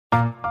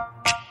In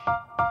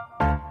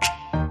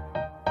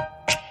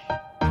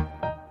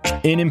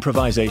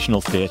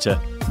improvisational theatre,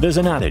 there's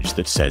an adage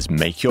that says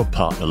make your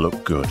partner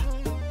look good.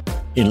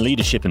 In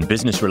leadership and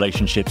business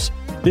relationships,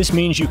 this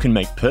means you can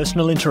make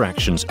personal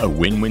interactions a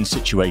win-win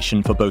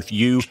situation for both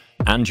you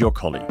and your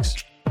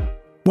colleagues.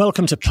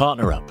 Welcome to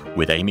Partner Up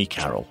with Amy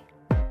Carroll.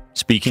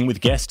 Speaking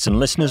with guests and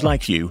listeners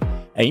like you,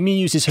 Amy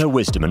uses her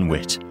wisdom and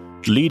wit,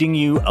 leading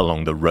you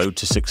along the road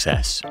to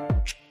success.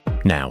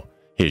 Now,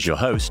 here's your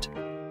host,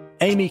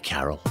 Amy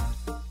Carroll.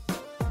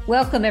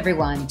 Welcome,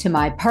 everyone, to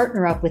my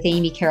Partner Up with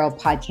Amy Carroll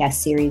podcast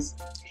series.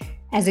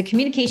 As a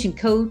communication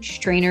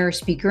coach, trainer,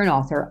 speaker, and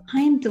author,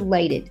 I am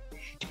delighted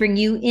to bring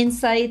you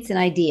insights and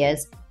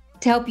ideas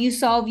to help you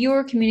solve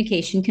your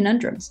communication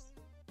conundrums.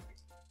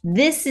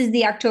 This is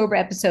the October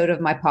episode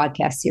of my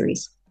podcast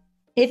series.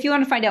 If you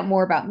want to find out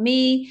more about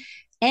me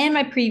and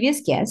my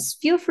previous guests,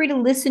 feel free to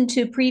listen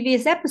to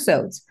previous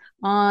episodes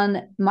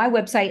on my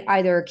website,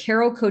 either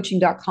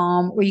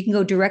carrollcoaching.com, or you can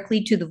go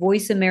directly to the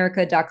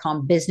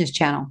voiceamerica.com business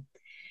channel.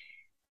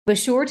 Be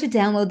sure to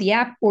download the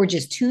app or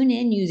just tune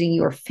in using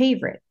your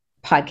favorite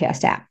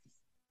podcast app.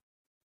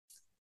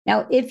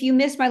 Now, if you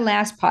missed my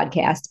last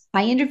podcast,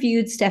 I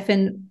interviewed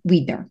Stefan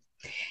Wiedner.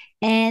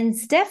 And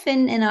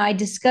Stefan and I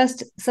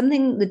discussed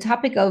the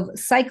topic of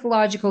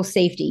psychological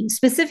safety,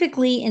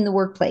 specifically in the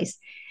workplace,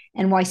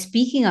 and why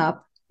speaking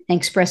up and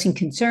expressing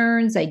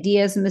concerns,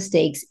 ideas, and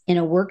mistakes in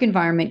a work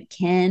environment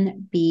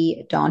can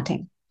be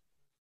daunting.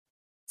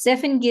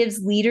 Stefan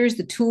gives leaders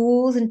the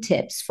tools and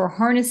tips for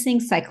harnessing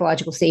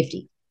psychological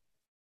safety.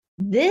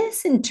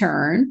 This, in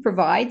turn,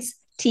 provides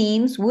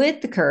teams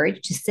with the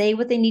courage to say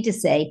what they need to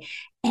say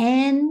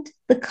and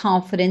the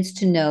confidence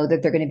to know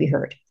that they're going to be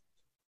heard.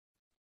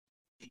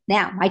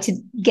 Now, my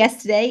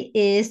guest today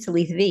is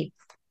Talitha V.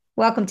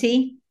 Welcome,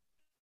 T.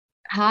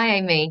 Hi,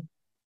 Amy.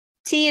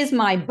 T is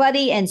my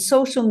buddy and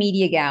social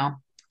media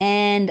gal,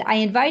 and I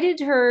invited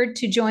her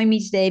to join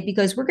me today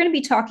because we're going to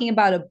be talking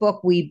about a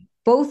book we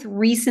both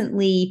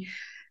recently,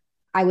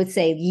 I would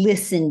say,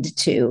 listened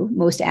to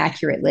most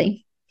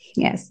accurately.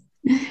 Yes.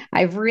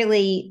 I've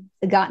really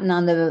gotten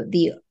on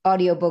the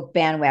audiobook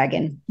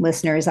bandwagon,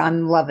 listeners.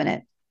 I'm loving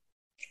it.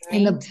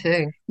 Me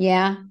too.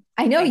 Yeah,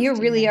 I know you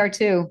really are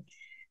too.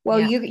 Well,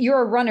 yeah.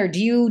 You're a runner. Do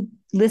you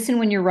listen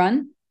when you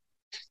run?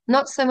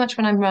 Not so much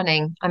when I'm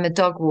running. I'm a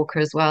dog walker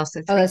as well.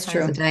 So 3 that's times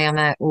true. a day I'm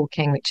out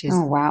walking, which is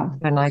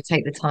when I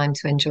take the time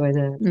to enjoy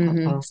the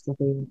podcast or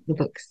the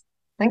books.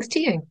 Thanks to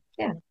you.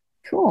 Yeah.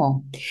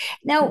 Cool.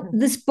 Now,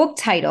 this book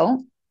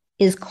title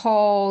is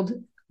called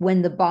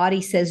When the Body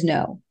Says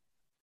No.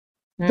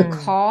 The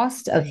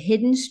Cost of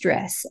Hidden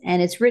Stress,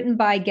 and it's written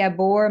by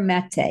Gabor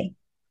Mate.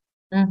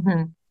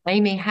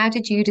 Amy, how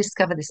did you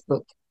discover this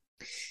book?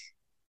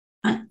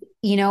 I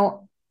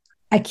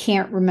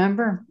can't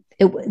remember.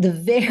 The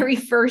very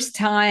first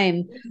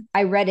time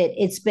I read it,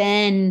 it's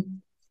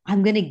been,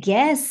 I'm going to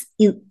guess,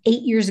 8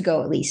 years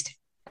ago at least.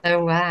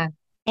 Oh, wow.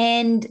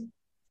 And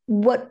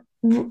what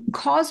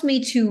caused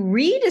me to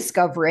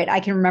rediscover it,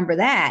 I can remember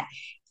that,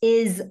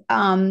 is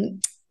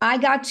I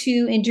got to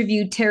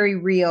interview Terry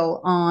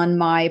Real on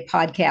my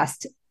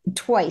podcast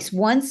twice.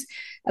 Once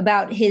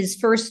about his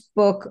first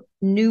book,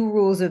 New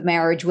Rules of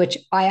Marriage, which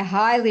I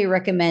highly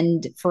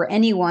recommend for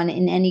anyone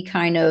in any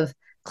kind of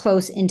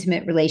close,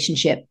 intimate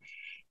relationship.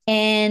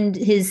 And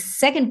his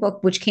second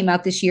book, which came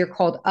out this year,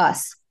 called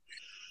Us.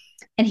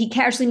 And he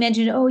casually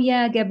mentioned, oh,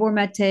 yeah, Gabor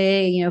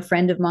Mate,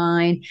 friend of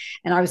mine.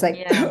 And I was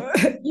like,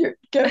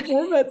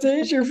 Gabor Mate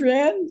is your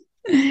friend?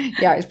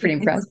 Yeah, I was pretty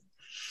impressed.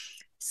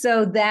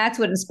 So that's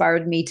what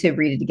inspired me to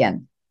read it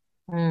again.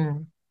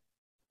 And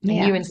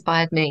you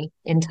inspired me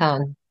in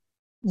turn.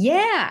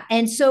 Yeah.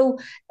 And so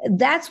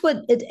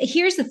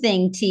here's the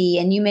thing, T,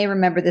 and you may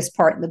remember this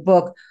part in the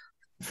book.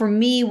 For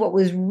me, what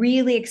was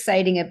really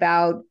exciting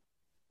about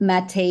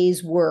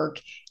Mate's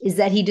work is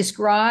that he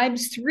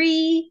describes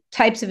 3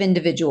 types of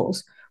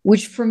individuals,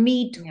 which for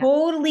me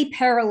totally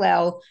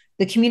parallel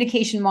the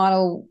communication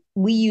model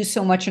we use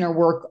so much in our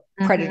work,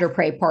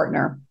 predator-prey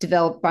partner,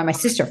 developed by my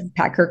sister,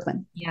 Pat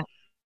Kirkland. Yeah.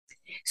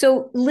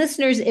 So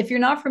listeners, if you're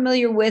not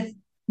familiar with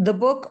the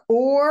book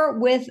or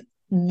with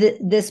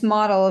this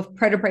model of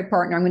predator-prey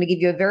partner, I'm going to give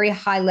you a very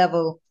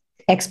high-level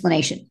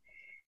explanation.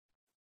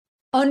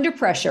 Under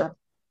pressure,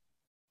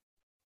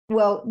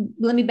 well,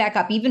 let me back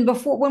up. Even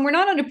before, when we're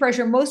not under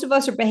pressure, most of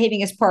us are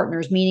behaving as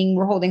partners, meaning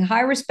we're holding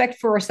high respect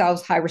for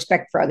ourselves, high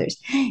respect for others.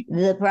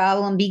 The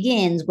problem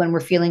begins when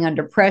we're feeling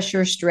under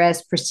pressure,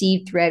 stress,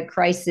 perceived threat,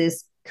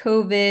 crisis,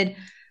 COVID,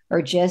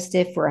 or just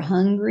if we're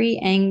hungry,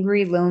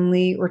 angry,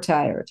 lonely, or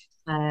tired.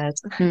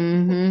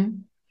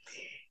 And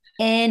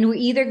we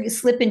either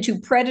slip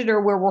into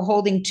predator, where we're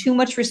holding too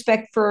much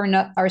respect for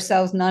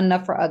ourselves, not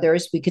enough for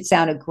others. We could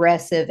sound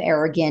aggressive,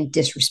 arrogant,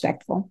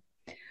 disrespectful.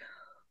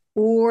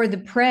 Or the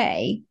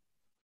prey,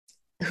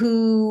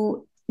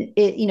 who,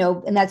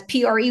 and that's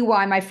Prey,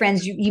 my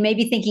friends. You may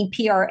be thinking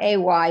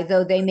Pray,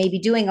 though they may be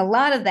doing a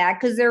lot of that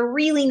because they're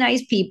really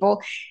nice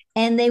people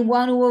and they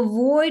want to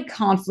avoid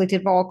conflict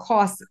at all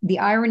costs. The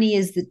irony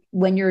is that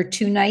when you're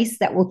too nice,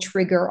 that will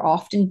trigger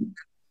often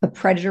a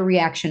predator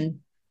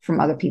reaction from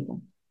other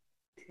people.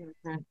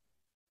 Mm-hmm.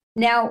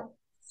 Now,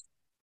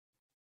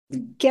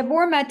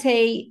 Gabor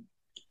Mate,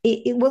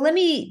 well, let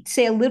me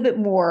say a little bit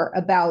more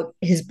about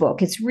his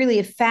book. It's really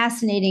a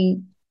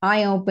fascinating,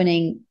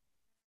 eye-opening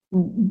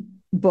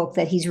book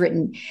that he's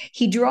written.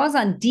 He draws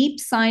on deep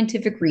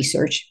scientific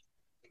research,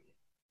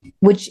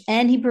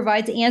 and he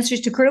provides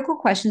answers to critical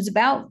questions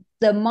about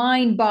the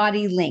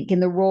mind-body link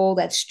and the role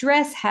that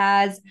stress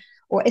has,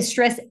 or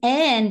stress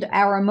and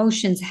our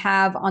emotions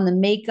have on the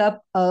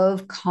makeup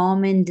of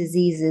common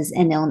diseases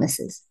and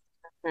illnesses.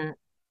 Mm-hmm.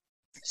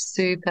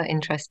 Super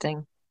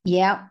interesting.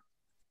 Yeah.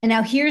 And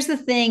now here's the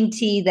thing,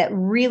 T, that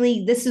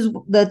really, this is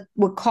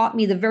what caught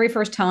me the very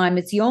first time.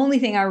 It's the only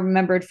thing I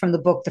remembered from the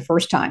book the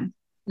first time.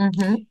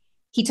 Mm-hmm.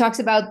 He talks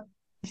about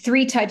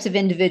 3 types of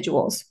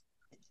individuals.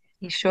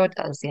 He sure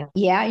does, yeah.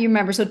 Yeah, you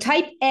remember. So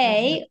type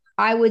A,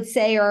 I would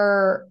say,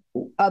 are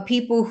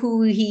people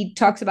who he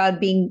talks about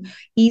being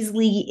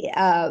easily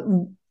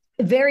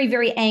very,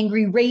 very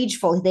angry,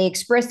 rageful. They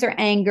express their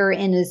anger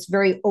in this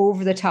very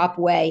over-the-top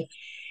way.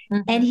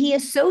 Mm-hmm. And he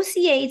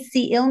associates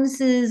the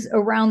illnesses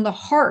around the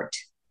heart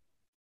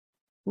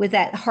with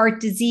that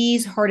heart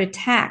disease, heart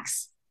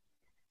attacks.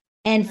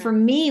 And for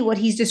me, what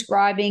he's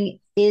describing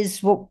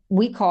is what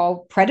we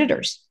call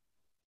predators.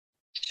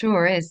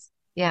 Sure is,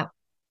 yeah.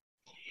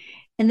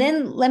 And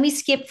then let me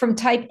skip from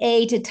type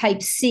A to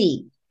type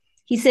C.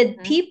 He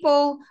said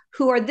people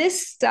who are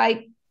this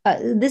style,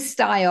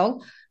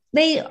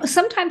 they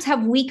sometimes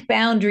have weak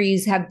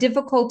boundaries, have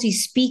difficulty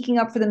speaking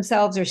up for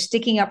themselves or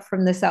sticking up for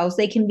themselves.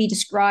 They can be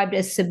described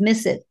as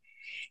submissive,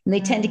 and they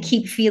tend to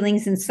keep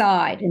feelings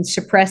inside and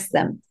suppress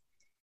them.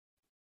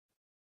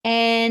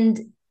 And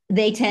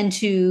they tend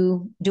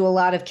to do a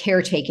lot of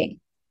caretaking.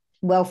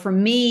 Well, for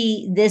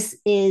me, this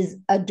is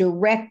a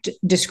direct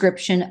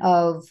description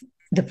of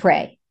the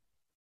prey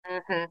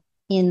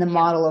in the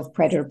model of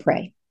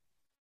predator-prey.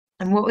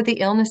 And what were the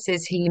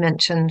illnesses he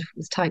mentioned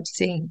with type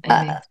C?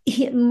 It's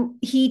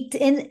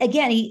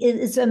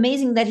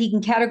amazing that he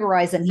can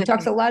categorize them. He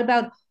talks a lot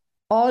about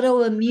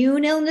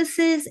autoimmune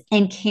illnesses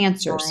and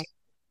cancers. Right.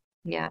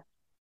 Yeah.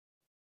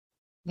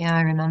 Yeah,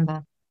 I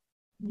remember.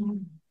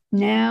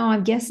 Now,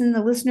 I'm guessing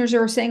the listeners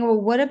are saying, well,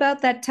 what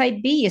about that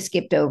type B you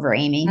skipped over,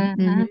 Amy?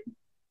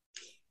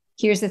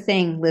 Here's the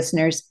thing,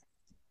 listeners.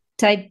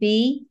 Type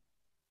B,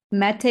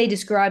 Mate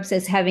describes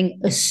as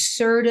having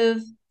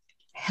assertive,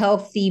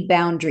 healthy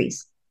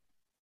boundaries.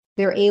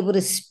 They're able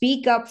to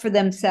speak up for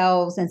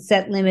themselves and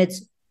set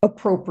limits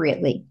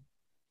appropriately.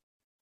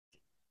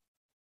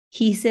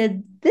 He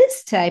said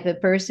this type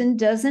of person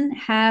doesn't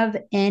have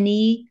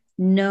any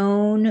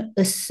known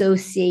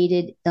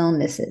associated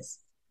illnesses.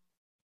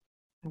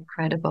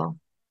 Incredible.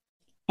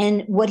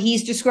 And what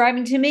he's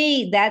describing to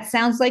me, that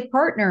sounds like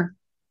partner.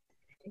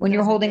 When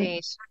you're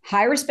holding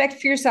high respect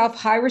for yourself,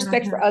 high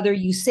respect for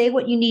others, you say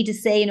what you need to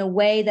say in a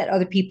way that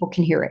other people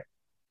can hear it.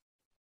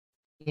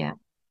 Yeah.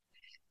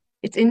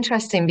 It's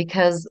interesting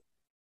because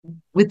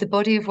with the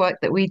body of work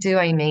that we do,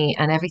 Amy,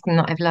 and everything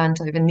that I've learned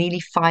over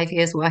nearly 5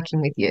 years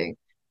working with you,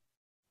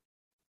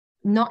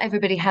 not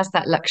everybody has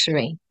that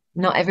luxury.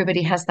 Not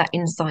everybody has that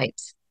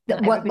insight.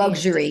 What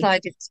luxury?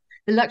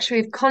 The luxury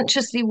of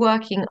consciously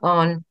working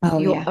on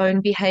your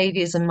own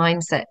behaviors and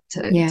mindset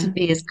to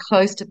be as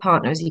close to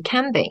partner as you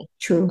can be.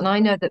 True. And I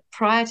know that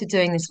prior to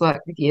doing this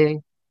work with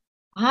you,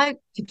 I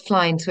could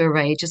fly into a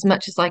rage as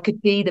much as I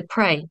could be the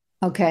prey.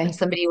 Okay. When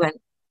somebody went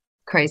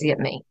crazy at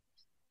me.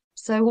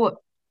 So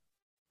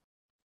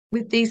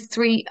with these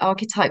 3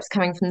 archetypes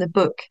coming from the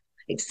book,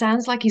 it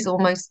sounds like he's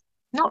almost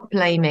not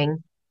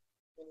blaming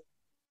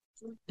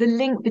the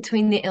link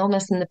between the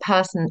illness and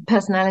the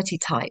personality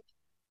type.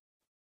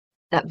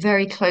 That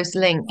very close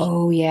link.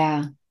 Oh,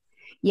 yeah.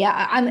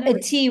 Yeah, I'm a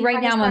T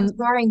right now. That's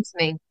worrying to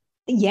me.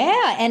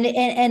 Yeah,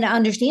 and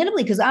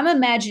understandably, because I'm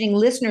imagining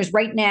listeners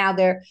right now,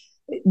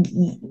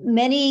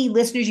 many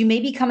listeners, you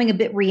may be becoming a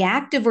bit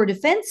reactive or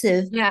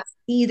defensive. Yeah.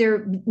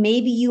 Either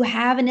maybe you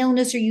have an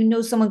illness or you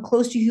know someone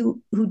close to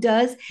you who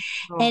does,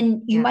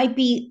 and you might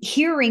be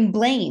hearing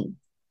blame.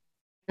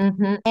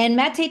 And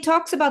Mate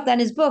talks about that in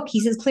his book. He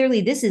says clearly,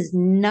 this is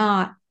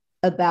not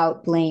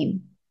about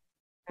blame.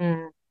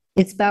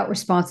 It's about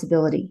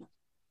responsibility.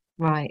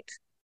 Right.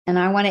 And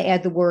I want to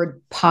add the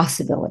word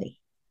possibility.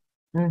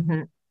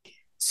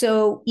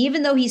 So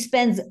even though he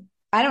spends,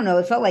 I don't know,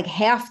 it felt like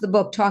half the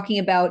book talking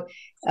about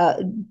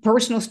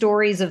personal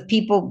stories of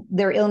people,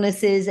 their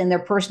illnesses and their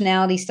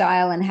personality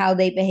style and how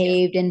they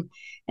behaved and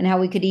how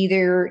we could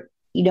either,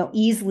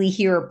 easily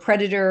hear a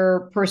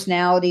predator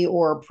personality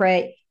or a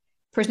prey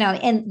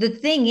personality. And the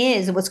thing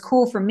is, what's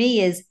cool for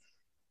me is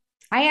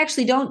I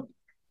actually don't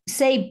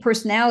say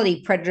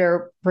personality,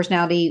 predator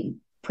personality,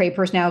 prey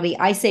personality.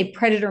 I say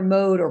predator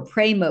mode or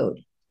prey mode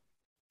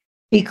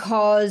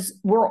because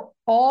we're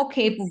all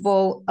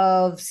capable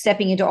of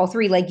stepping into all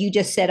 3, like you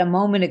just said a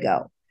moment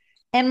ago,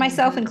 and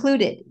myself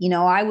included.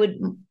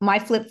 My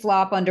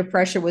flip-flop under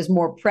pressure was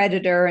more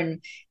predator,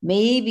 and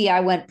maybe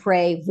I went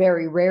prey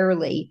very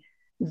rarely,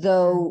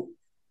 though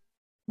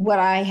what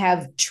I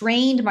have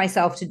trained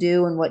myself to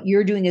do and what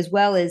you're doing as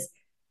well is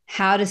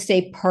how to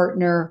stay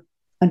partner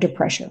under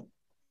pressure.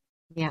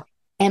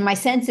 And my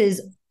sense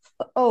is,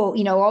 oh,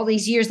 all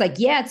these years, like,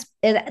 yeah,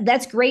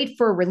 that's great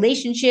for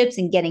relationships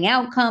and getting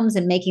outcomes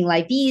and making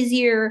life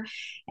easier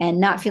and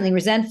not feeling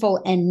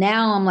resentful. And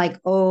now I'm like,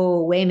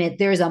 oh, wait a minute,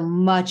 there's a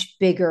much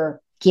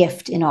bigger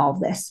gift in all of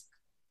this.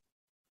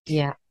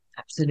 Yeah,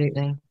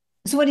 absolutely.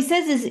 So what he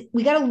says is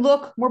we got to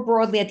look more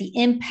broadly at the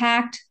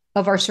impact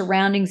of our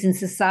surroundings in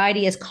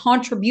society as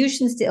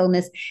contributions to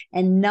illness,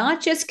 and not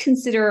just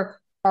consider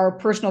our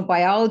personal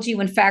biology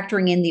when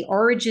factoring in the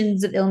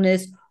origins of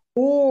illness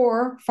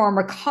or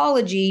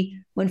pharmacology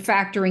when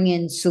factoring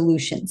in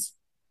solutions.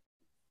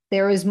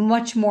 There is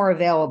much more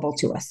available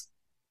to us.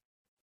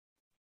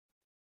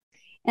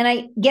 And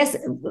I guess,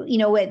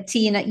 what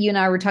T and you and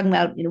I were talking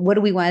about, what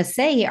do we want to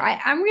say here?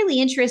 I'm really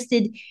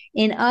interested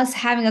in us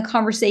having a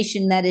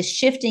conversation that is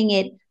shifting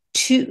it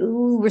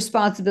to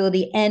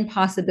responsibility and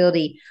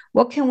possibility.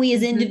 What can we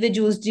as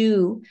individuals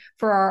do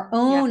for our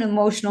own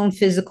emotional and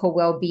physical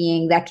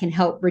well-being that can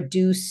help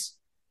reduce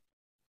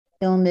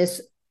illness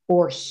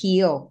or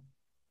heal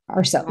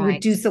ourselves,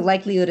 reduce the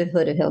likelihood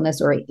of illness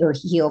or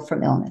heal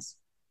from illness?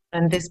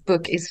 And this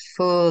book is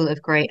full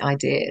of great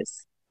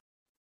ideas.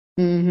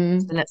 So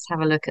let's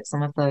have a look at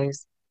some of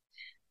those.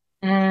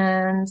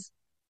 And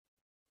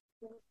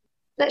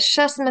let's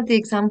share some of the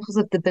examples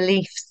of the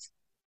beliefs.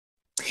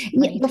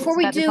 Before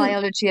we do the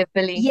biology of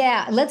belief.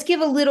 Yeah, let's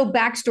give a little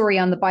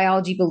backstory on the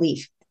biology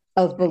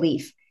of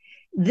belief.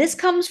 This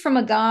comes from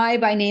a guy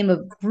by name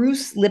of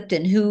Bruce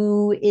Lipton,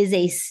 who is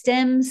a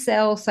stem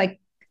cell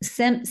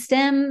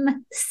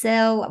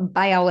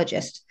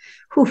biologist.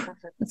 Whew,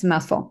 that's a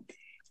mouthful.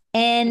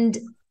 And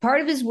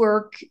part of his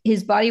work,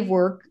 his body of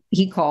work,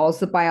 he calls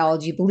the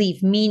biology of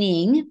belief,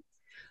 meaning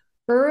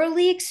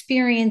early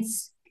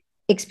experiences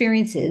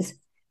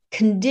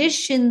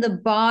condition the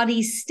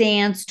body's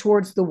stance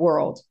towards the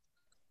world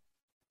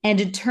and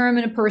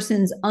determine a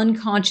person's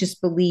unconscious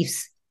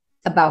beliefs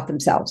about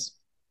themselves.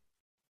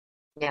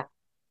 Yeah.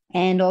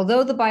 And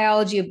although the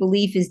biology of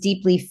belief is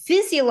deeply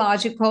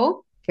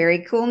physiological,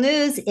 very cool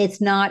news, it's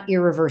not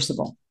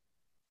irreversible.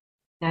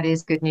 That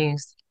is good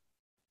news.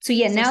 So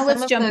now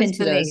let's jump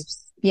into those.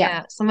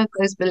 Yeah, some of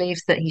those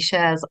beliefs that he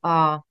shares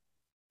are,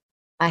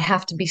 I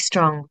have to be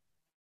strong.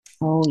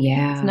 Oh,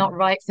 yeah. It's not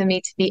right for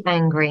me to be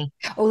angry.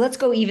 Oh, let's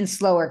go even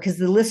slower because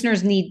the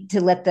listeners need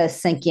to let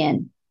this sink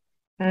in.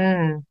 So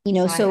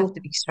I have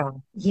to be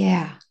strong.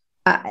 Yeah.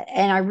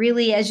 And I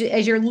really, as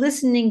you're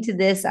listening to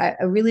this, I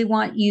really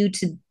want you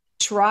to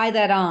try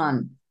that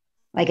on.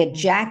 Like a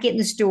jacket in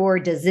the store.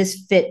 Does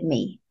this fit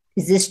me?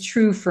 Is this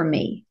true for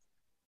me?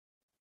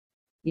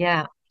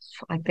 Yeah.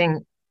 I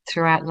think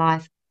throughout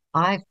life,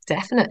 I've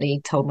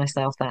definitely told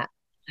myself that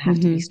I have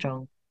to be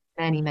strong.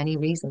 Many, many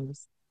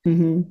reasons.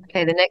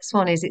 Okay, the next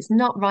one is, it's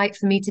not right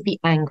for me to be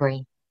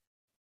angry.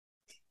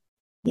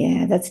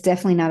 Yeah, that's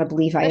definitely not a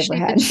belief I ever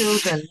had. Especially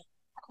for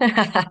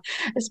children.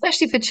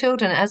 Especially for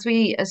children. As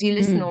you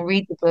listen or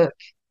read the book,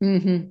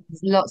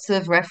 there's lots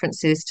of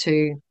references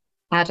to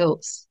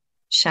adults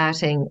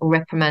shouting or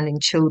reprimanding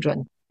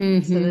children.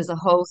 So there's a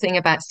whole thing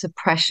about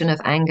suppression of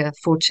anger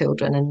for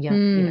children and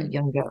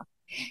younger.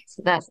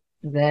 So that's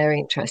very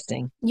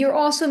interesting. You're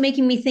also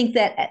making me think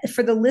that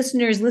for the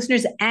listeners,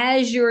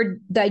 as you're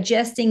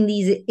digesting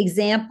these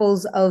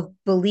examples of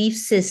belief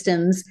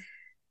systems,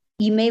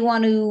 you may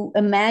want to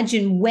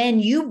imagine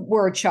when you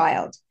were a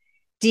child.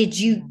 Did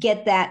you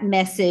get that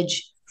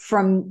message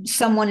from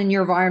someone in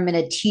your environment,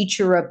 a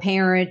teacher, a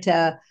parent,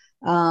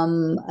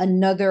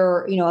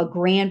 another, a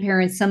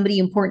grandparent, somebody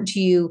important to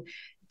you?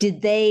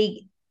 Did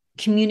they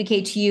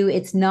communicate to you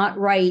it's not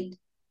right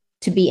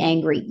to be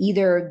angry,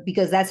 either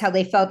because that's how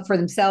they felt for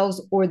themselves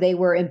or they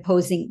were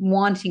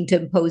wanting to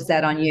impose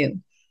that on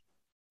you?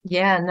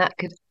 Yeah, and that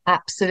could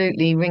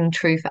absolutely ring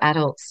true for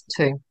adults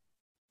too.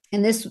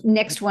 And this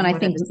next one, I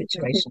think,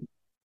 situation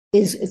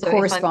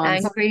corresponds. If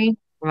I'm angry,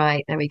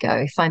 right, there we go.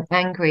 If I'm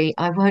angry,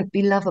 I won't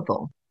be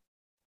lovable.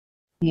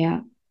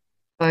 Yeah.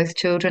 Both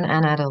children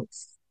and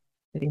adults.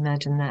 Could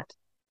imagine that.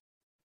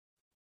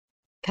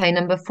 Okay,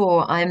 number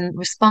 4, I'm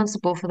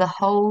responsible for the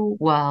whole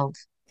world.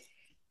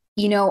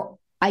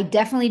 I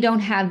definitely don't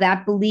have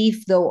that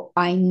belief, though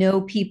I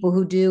know people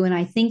who do. And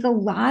I think a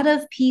lot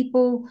of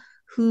people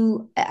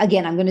who,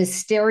 again, I'm going to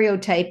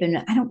stereotype, and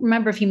I don't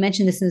remember if you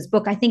mentioned this in this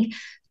book. I think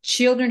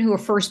children who are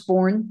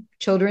firstborn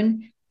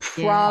children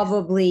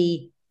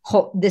probably,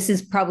 this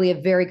is probably a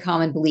very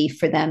common belief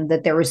for them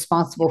that they're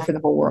responsible for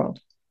the whole world.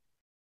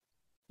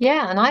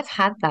 Yeah, and I've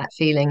had that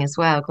feeling as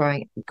well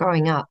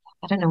growing up.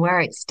 I don't know where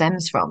it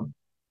stems from.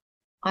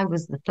 I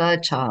was the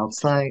third child,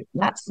 so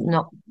that's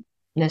not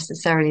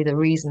necessarily the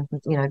reason,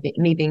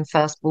 me being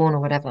firstborn or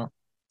whatever.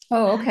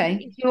 Oh,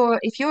 okay.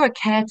 If you're a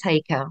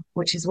caretaker,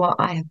 which is what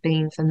I have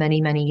been for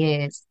many, many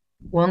years,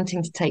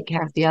 wanting to take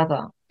care of the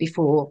other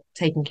before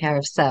taking care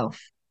of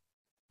self,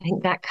 I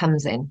think that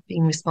comes in,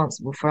 being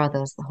responsible for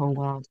others, the whole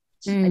world.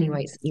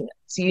 Anyway,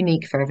 it's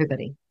unique for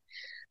everybody.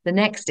 The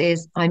next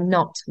is, I'm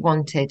not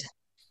wanted.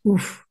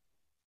 Oof.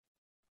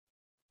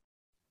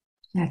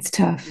 That's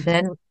tough.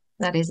 Then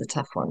that is a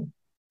tough one.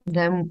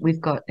 Then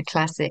we've got a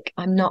classic,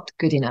 I'm not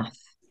good enough.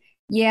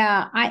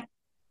 Yeah,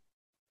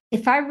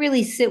 if I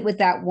really sit with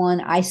that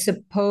one, I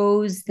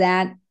suppose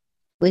that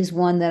is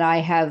one that I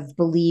have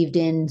believed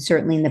in,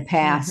 certainly in the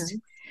past,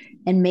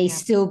 and may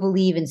still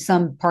believe in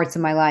some parts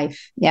of my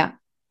life. Yeah.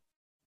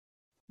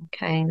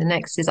 Okay. The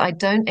next is I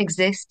don't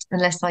exist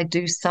unless I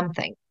do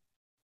something.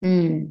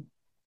 Mm.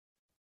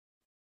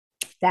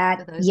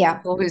 For those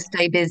people who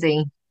stay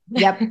busy.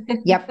 Yep.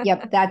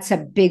 That's a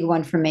big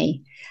one for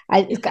me.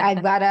 I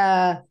got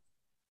a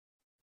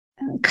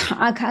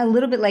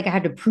little bit like I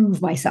had to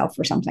prove myself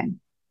or something.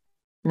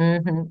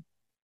 Mm-hmm.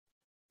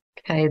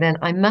 Okay, then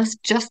I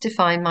must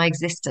justify my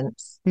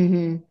existence.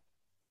 Mm-hmm.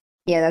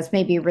 Yeah, that's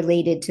maybe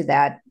related to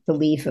that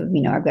belief of,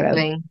 I've got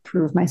to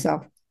prove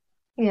myself.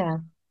 Yeah.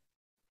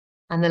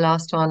 And the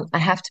last one, I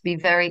have to be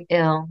very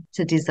ill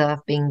to deserve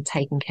being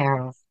taken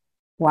care of.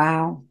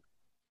 Wow.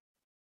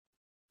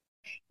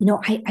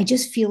 I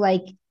just feel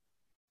like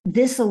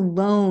this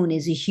alone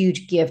is a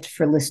huge gift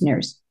for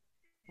listeners.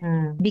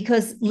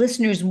 Because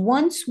listeners,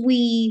 once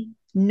we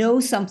know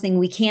something,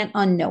 we can't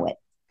unknow it.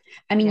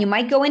 I mean, you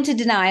might go into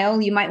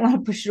denial, you might want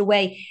to push it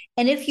away.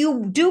 And if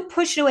you do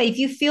push it away, if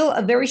you feel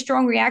a very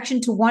strong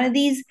reaction to one of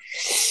these,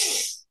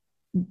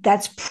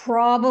 that's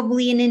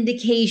probably an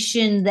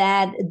indication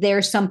that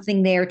there's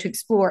something there to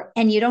explore.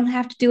 And you don't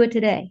have to do it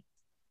today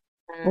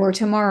or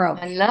tomorrow.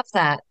 I love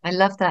that. I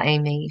love that,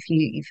 Amy.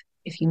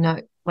 If you know,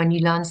 when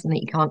you learn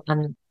something, you can't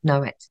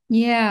unknow it.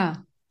 Yeah.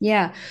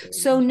 Yeah.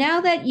 So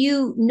now that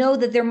you know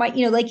that there might,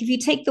 like if you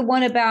take the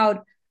one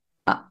about,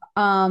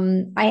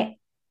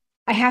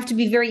 I have to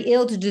be very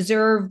ill to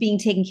deserve being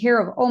taken care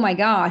of. Oh my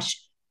gosh.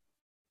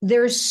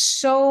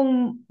 There's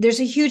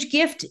a huge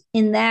gift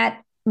in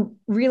that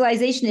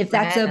realization, if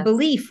that's a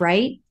belief,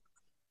 right?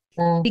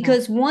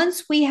 Because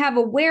once we have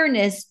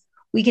awareness,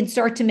 we can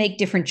start to make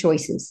different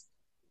choices.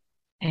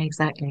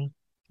 Exactly.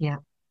 Yeah.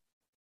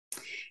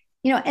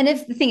 And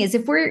if the thing is,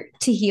 if we're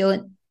to heal,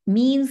 it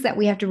means that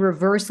we have to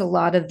reverse a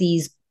lot of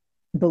these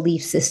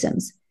belief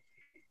systems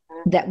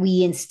that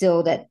we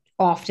instilled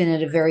often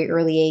at a very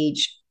early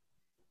age.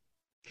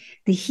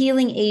 The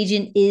healing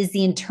agent is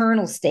the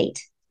internal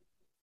state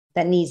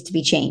that needs to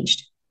be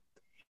changed.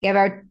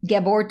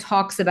 Gabor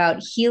talks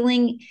about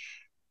healing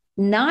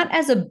not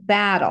as a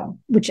battle,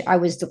 which I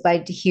was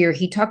delighted to hear.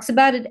 He talks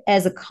about it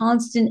as a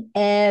constant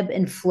ebb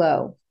and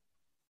flow.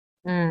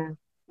 And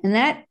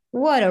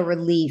what a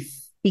relief,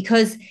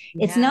 because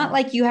it's not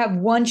like you have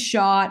one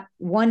shot,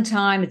 one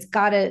time. You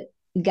got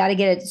to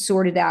get it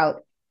sorted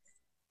out.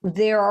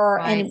 There are,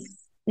 and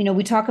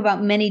we talk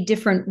about many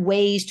different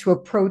ways to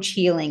approach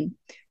healing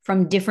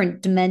from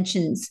different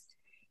dimensions.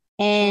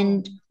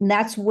 And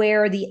that's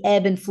where the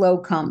ebb and flow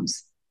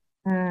comes.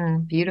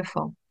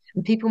 Beautiful.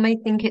 And people may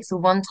think it's a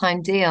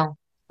one-time deal,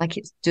 like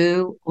it's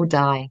do or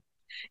die.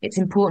 It's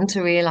important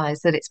to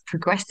realize that it's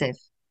progressive.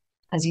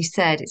 As you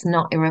said, it's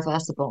not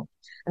irreversible,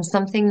 and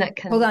something that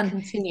can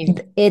continue.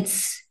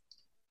 It's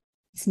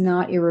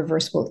not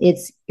irreversible.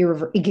 It's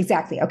irreversible.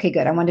 Exactly. Okay,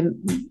 good. I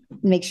wanted to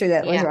make sure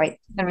that was right.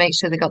 And make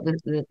sure they got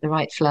the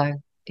right flow.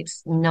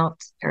 It's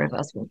not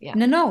irreversible. Yeah.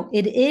 No.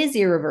 It is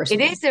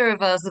irreversible. It is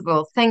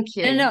irreversible. Thank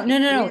you.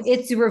 No.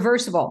 It's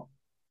irreversible.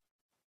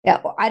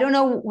 Yeah. I don't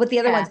know what the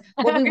other ones.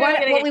 What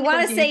we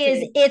want to say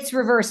is it's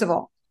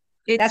reversible.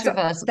 It's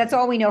reversible. That's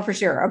all we know for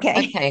sure.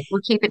 Okay. Okay.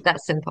 We'll keep it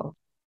that simple.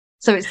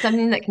 So it's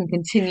something that can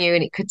continue,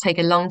 and it could take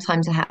a long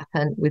time to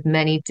happen with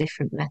many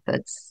different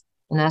methods.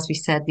 And as we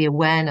said, the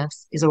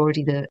awareness is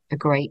already a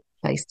great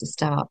place to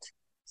start.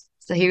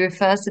 So he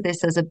refers to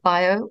this as a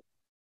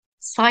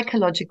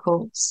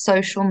psychological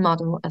social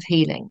model of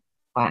healing.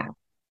 Wow.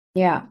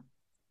 Yeah.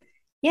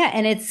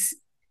 And it's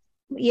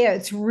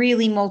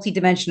really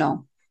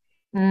multidimensional.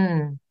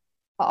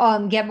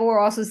 Gabor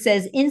also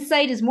says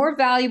insight is more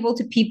valuable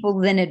to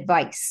people than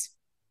advice.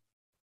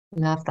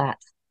 Love that.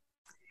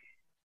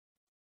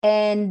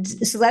 And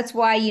so that's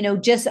why,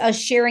 just us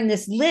sharing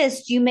this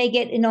list, you may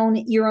get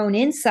your own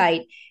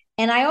insight.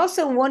 And I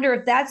also wonder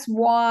if that's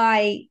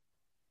why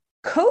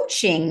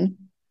coaching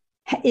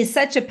is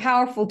such a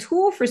powerful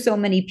tool for so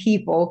many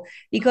people,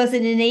 because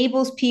it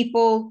enables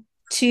people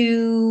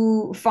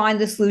to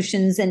find the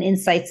solutions and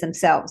insights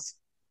themselves.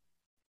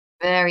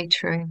 Very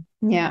true.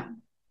 Yeah.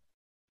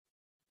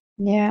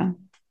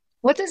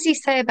 What does he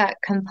say about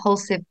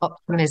compulsive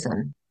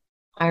optimism?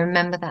 I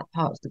remember that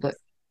part of the book.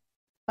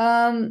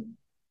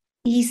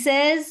 He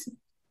says,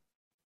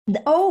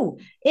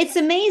 it's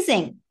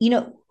amazing.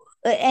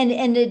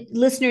 And the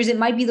listeners, it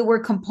might be the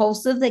word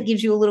compulsive that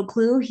gives you a little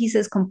clue. He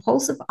says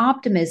compulsive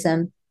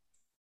optimism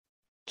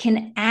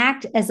can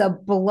act as a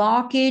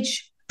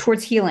blockage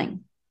towards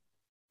healing.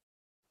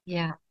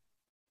 Yeah.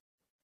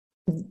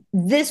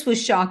 This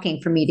was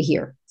shocking for me to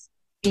hear.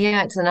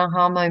 Yeah, it's an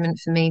aha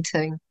moment for me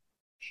too.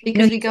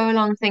 Because we go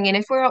along thinking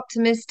if we're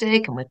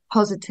optimistic and we're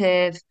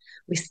positive,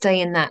 we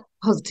stay in that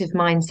positive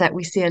mindset.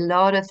 We see a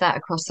lot of that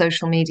across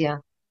social media,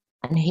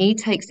 and he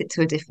takes it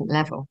to a different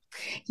level.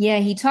 Yeah,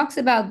 he talks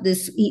about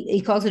this.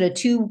 He calls it a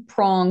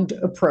two-pronged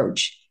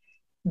approach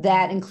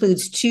that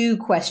includes two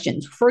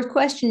questions. First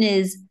question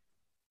is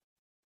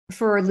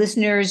for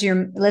listeners,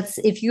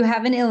 if you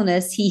have an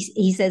illness,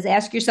 he says,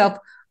 ask yourself,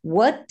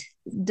 what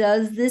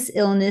does this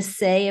illness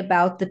say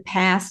about the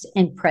past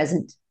and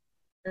present?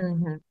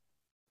 Mm-hmm.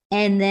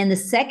 And then the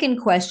second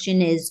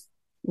question is,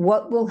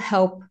 what will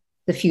help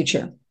the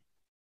future?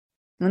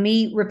 Let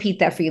me repeat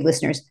that for you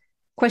listeners.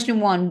 Question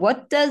one,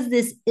 what does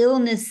this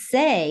illness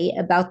say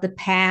about the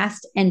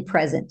past and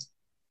present?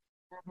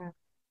 Mm-hmm.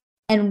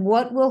 And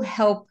what will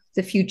help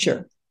the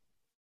future?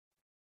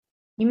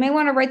 You may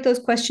want to write those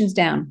questions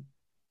down.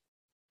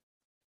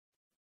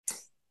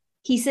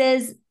 He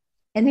says,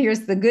 and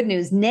here's the good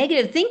news,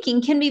 negative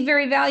thinking can be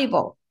very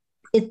valuable.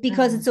 It's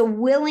because it's a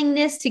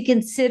willingness to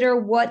consider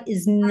what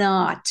is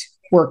not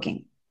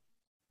working.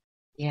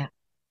 Yeah.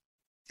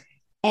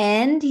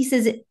 And he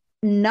says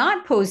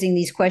not posing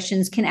these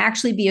questions can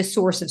actually be a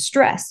source of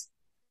stress.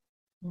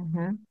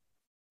 Mm-hmm.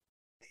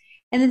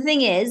 And the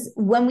thing is,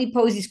 when we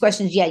pose these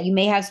questions, yeah, you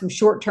may have some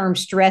short-term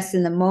stress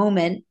in the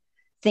moment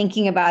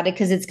thinking about it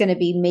because it's going to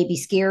be maybe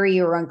scary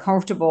or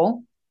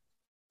uncomfortable.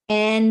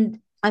 And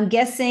I'm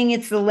guessing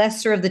it's the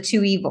lesser of the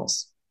two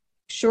evils.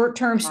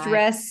 Short-term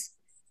stress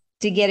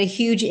to get a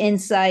huge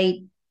insight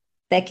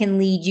that can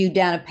lead you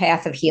down a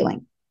path of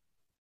healing.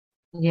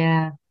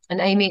 Yeah. And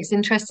Amy, it's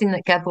interesting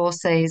that Gabor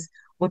says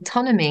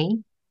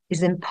autonomy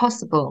is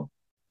impossible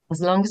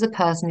as long as a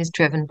person is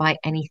driven by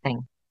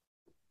anything,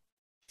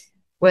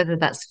 whether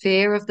that's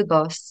fear of the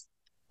boss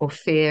or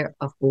fear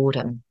of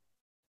boredom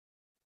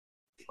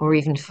or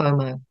even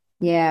FOMO.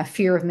 Yeah,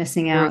 fear of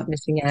missing Fear out. of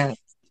missing out.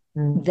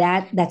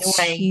 Mm. That's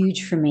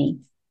huge for me.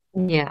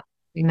 Yeah.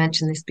 We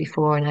mentioned this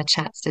before in our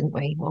chats, didn't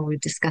we, while we were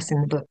discussing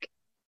the book.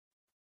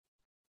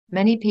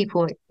 Many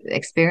people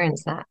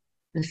experience that,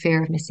 the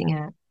fear of missing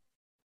out.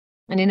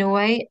 And in a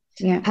way,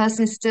 Yeah. a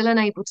person is still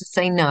unable to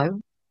say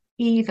no,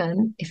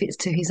 even if it's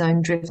to his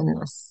own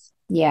drivenness.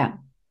 Yeah.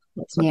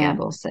 That's what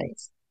Gabor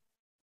says.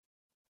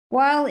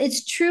 While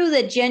it's true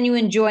that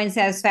genuine joy and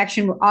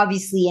satisfaction will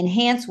obviously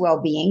enhance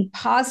well-being,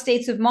 pause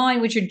states of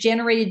mind, which are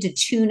generated to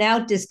tune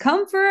out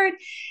discomfort,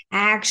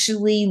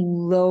 actually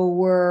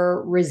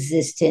lower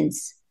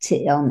resistance to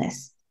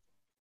illness.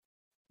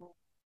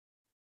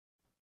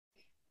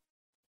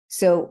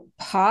 So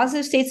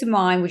positive states of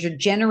mind, which are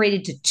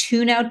generated to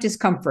tune out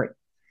discomfort.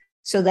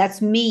 So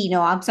that's me,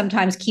 I'm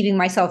sometimes keeping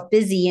myself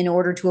busy in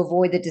order to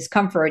avoid the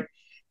discomfort.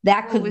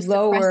 That could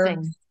lower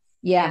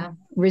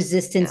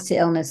resistance to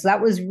illness. So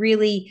that was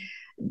really,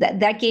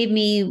 that gave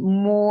me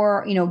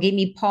more, gave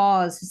me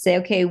pause to say,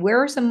 okay,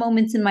 where are some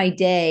moments in my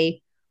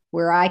day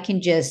where I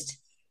can just,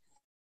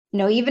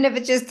 even if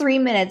it's just 3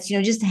 minutes,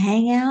 just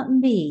hang out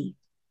and be.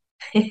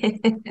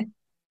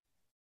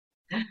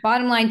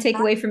 Bottom line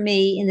takeaway for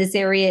me in this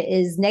area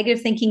is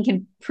negative thinking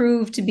can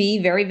prove to be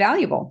very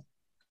valuable.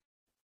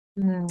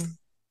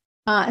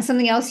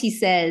 Something else he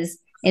says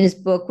in his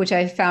book, which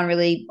I found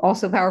really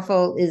also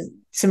powerful, is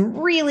some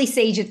really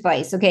sage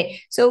advice.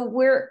 Okay, so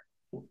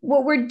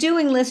what we're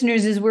doing,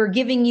 listeners, is we're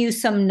giving you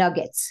some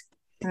nuggets,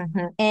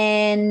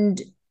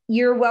 and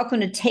you're welcome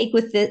to take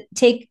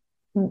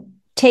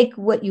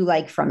what you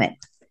like from it.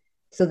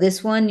 So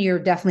this one, you're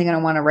definitely going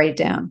to want to write it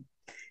down.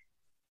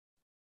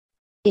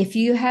 If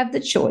you have the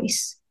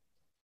choice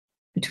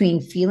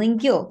between feeling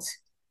guilt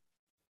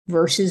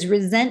versus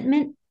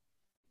resentment,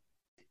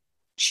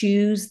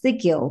 choose the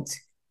guilt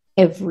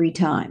every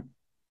time.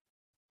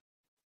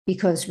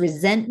 Because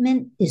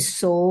resentment is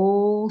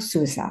soul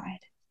suicide.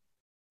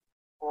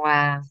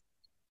 Wow.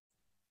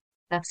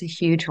 That's a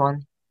huge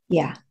one.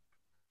 Yeah,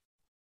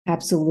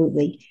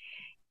 absolutely.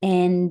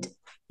 And,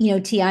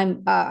 T,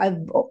 I've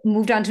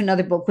moved on to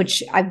another book,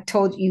 which I've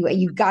told you,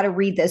 you've got to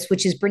read this,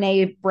 which is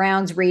Brene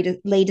Brown's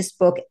latest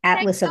book,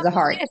 Atlas of the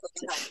Heart.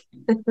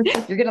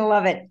 You're going to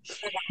love it.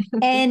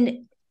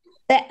 And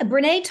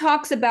Brene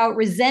talks about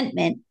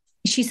resentment.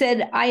 She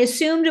said, I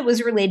assumed it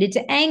was related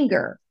to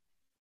anger.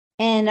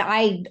 And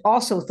I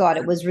also thought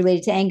it was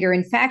related to anger.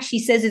 In fact, she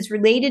says it's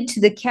related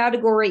to the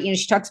category,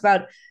 she talks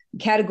about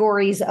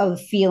categories of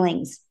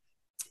feelings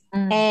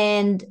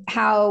and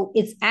how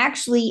it's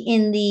actually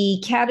in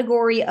the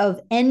category of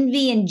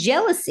envy and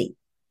jealousy.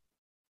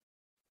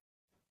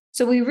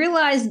 So we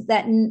realized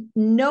that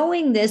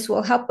knowing this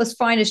will help us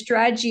find a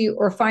strategy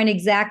or find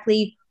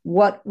exactly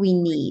what we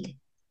need.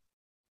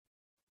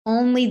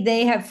 Only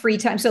they have free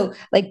time. So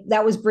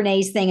that was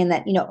Brene's thing, and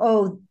that,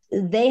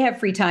 they have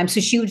free time.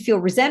 So she would feel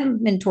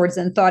resentment towards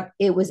them, thought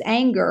it was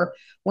anger,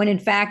 when in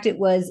fact it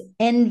was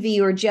envy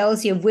or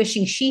jealousy of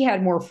wishing she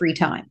had more free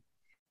time.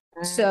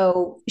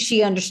 So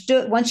she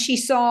understood, once she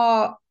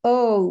saw,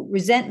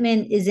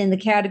 resentment is in the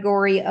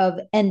category of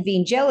envy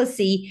and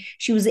jealousy,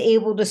 she was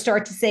able to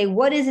start to say,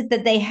 what is it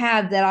that they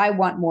have that I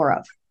want more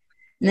of?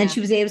 And then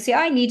she was able to say,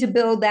 I need to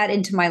build that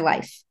into my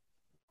life.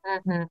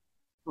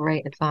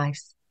 Great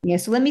advice. Yeah.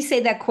 So let me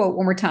say that quote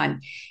one more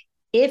time.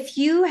 If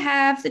you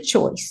have the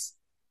choice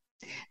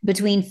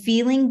between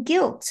feeling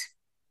guilt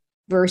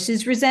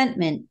versus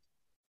resentment,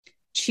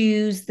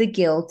 choose the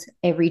guilt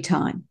every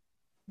time,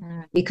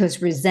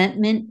 because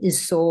resentment is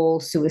soul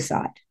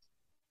suicide.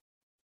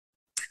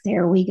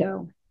 There we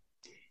go.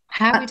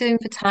 How are we doing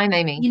for time,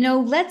 Amy?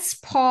 Let's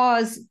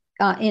pause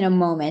in a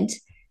moment,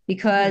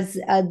 because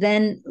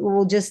then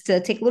we'll just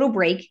take a little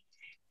break.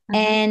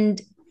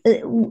 And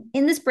in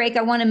this break,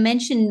 I want to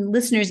mention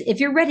listeners, if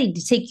you're ready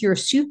to take your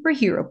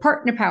superhero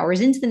partner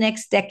powers into the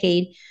next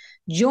decade,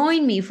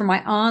 join me for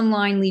my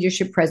online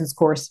leadership presence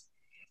course.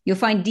 You'll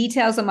find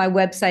details on my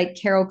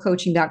website,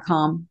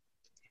 carolcoaching.com.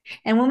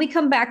 And when we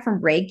come back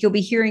from break, you'll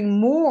be hearing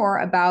more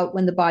about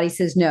when the body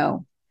says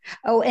no.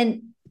 Oh,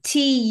 and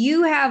T,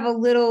 you have a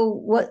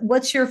little,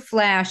 what's your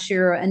flash,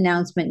 your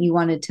announcement you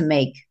wanted to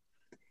make?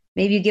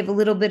 Maybe you give a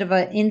little bit of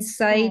an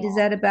insight. Is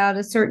that about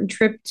a certain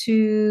trip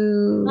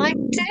to I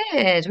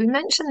did. We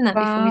mentioned that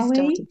before we Bali?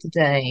 started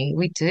today.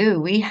 We do.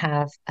 We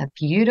have a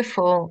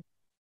beautiful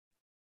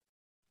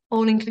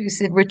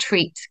all-inclusive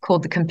retreat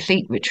called the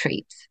Complete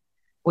Retreat,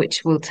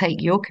 which will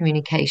take your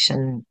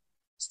communication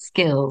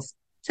skills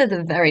to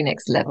the very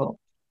next level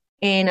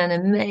in an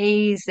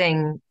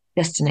amazing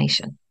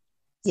destination.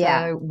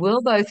 Yeah. So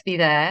we'll both be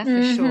there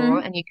for sure.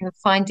 And you can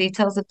find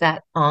details of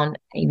that on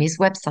Amy's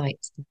website.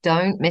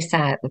 Don't miss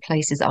out. The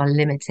places are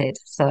limited.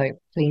 So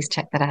please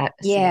check that out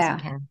as soon as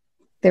you can.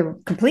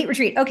 The Complete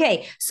Retreat.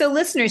 Okay. So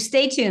listeners,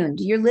 stay tuned.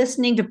 You're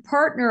listening to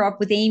Partner Up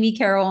with Amy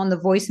Carroll on the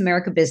Voice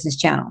America Business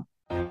Channel.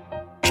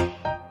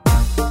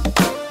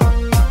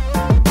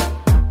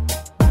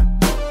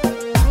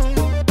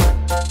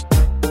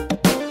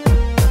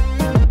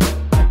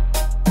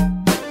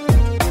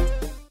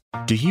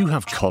 Do you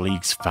have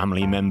colleagues,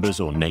 family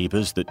members, or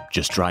neighbors that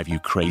just drive you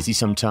crazy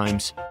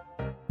sometimes?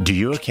 Do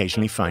you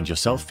occasionally find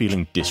yourself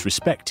feeling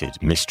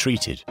disrespected,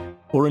 mistreated,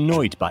 or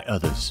annoyed by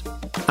others?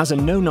 As a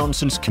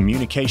no-nonsense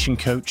communication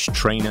coach,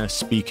 trainer,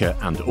 speaker,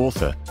 and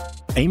author,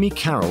 Amy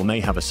Carroll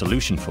may have a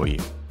solution for you.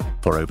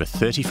 For over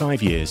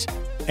 35 years,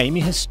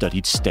 Amy has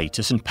studied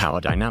status and power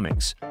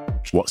dynamics,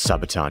 what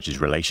sabotages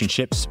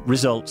relationships,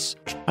 results,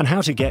 and how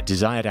to get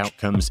desired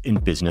outcomes in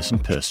business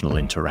and personal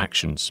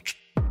interactions.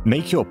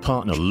 Make Your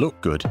Partner Look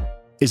Good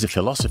is a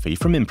philosophy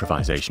from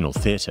improvisational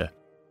theatre,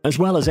 as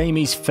well as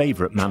Amy's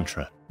favourite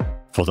mantra.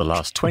 For the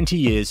last 20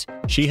 years,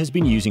 she has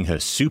been using her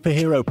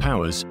superhero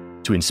powers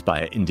to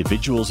inspire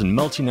individuals and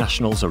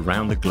multinationals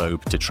around the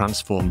globe to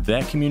transform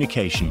their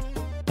communication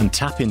and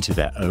tap into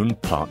their own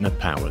partner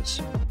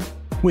powers.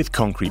 With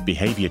concrete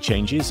behaviour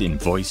changes in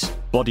voice,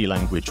 body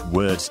language,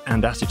 words,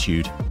 and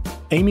attitude,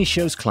 Amy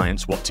shows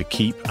clients what to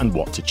keep and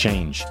what to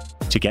change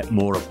to get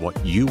more of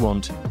what you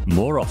want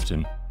more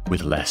often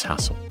with less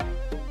hassle.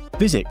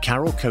 Visit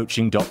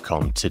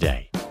carolcoaching.com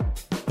today.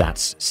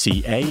 That's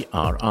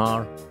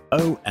CARROLL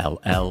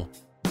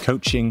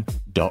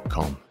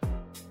coaching.com.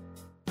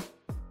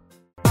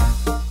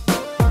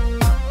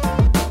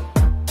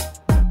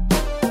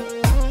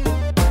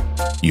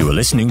 You are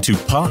listening to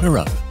Partner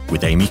Up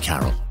with Amy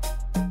Carroll.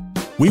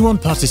 We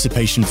want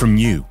participation from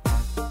you.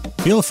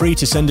 Feel free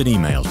to send an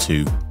email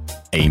to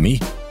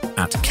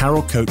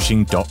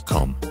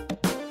amy@carolcoaching.com.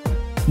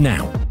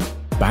 Now,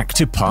 back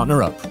to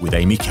Partner Up with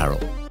Amy Carroll.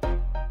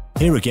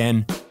 Here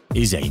again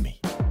is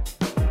Amy.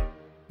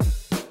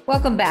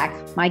 Welcome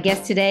back. My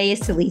guest today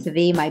is Talitha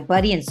V, my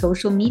buddy and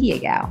social media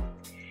gal.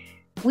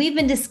 We've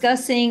been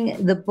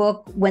discussing the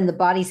book When the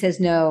Body Says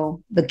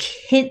No, the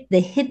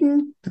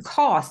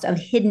cost of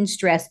hidden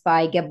stress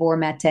by Gabor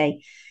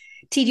Mate.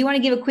 T, do you want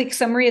to give a quick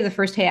summary of the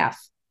first half?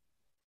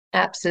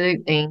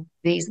 Absolutely.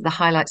 These are the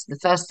highlights of the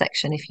first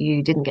section if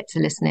you didn't get to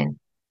listen in.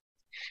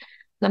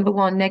 Number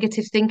one,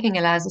 negative thinking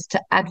allows us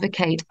to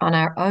advocate on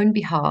our own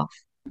behalf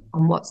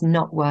on what's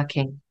not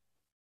working.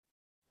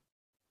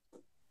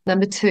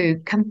 Number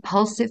two,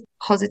 compulsive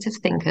positive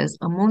thinkers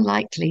are more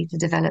likely to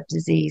develop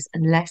disease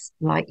and less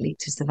likely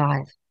to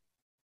survive.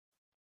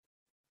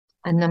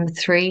 And number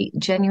three,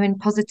 genuine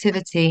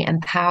positivity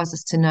empowers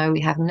us to know we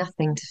have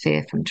nothing to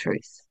fear from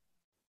truth.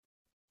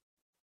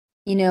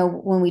 You know,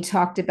 when we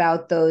talked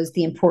about the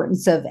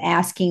importance of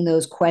asking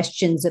those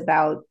questions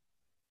about,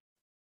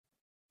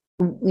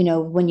 you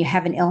know, when you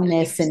have an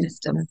illness and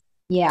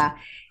yeah,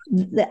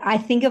 I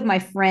think of my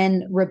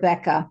friend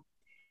Rebecca.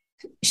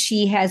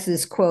 She has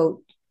this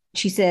quote.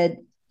 She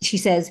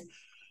says,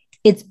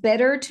 "It's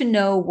better to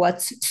know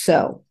what's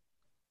so.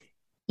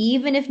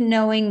 Even if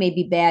knowing may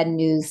be bad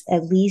news,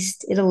 at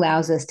least it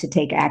allows us to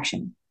take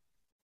action."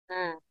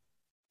 I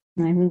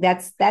think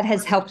that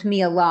has helped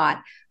me a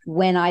lot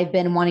when I've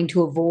been wanting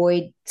to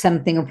avoid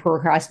something or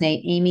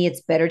procrastinate. Amy,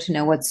 it's better to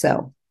know what's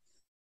so.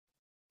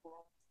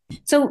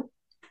 So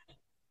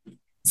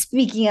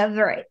speaking of,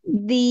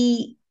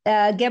 the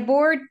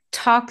Gabor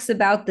talks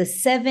about the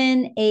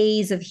 7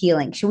 A's of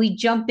healing. Should we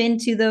jump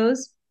into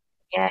those?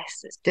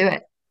 Yes, let's do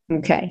it.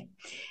 Okay.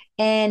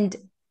 And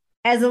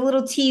as a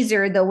little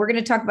teaser, though, we're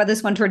going to talk about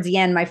this one towards the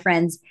end, my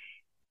friends.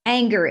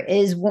 Anger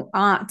is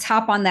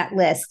top on that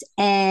list.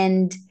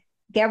 And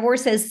Gabor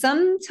says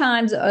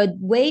sometimes a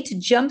way to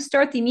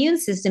jumpstart the immune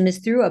system is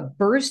through a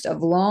burst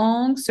of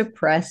long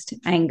suppressed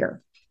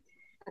anger.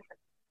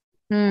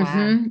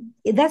 Wow.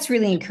 That's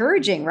really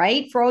encouraging,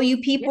 right? For all you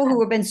people who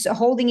have been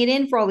holding it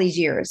in for all these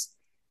years.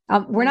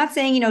 We're not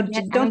saying,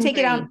 don't take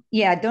it out.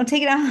 Yeah, don't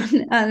take it out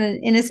on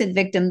an innocent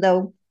victim,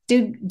 though.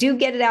 Do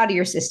get it out of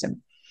your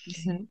system.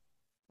 Mm-hmm.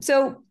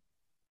 So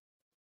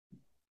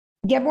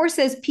Gabor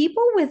says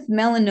people with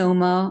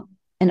melanoma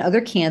and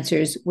other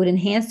cancers would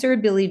enhance their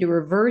ability to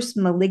reverse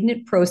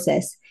malignant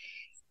process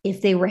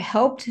if they were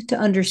helped to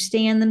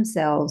understand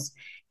themselves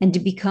and to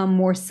become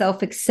more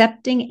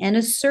self-accepting and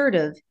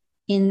assertive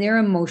in their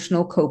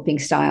emotional coping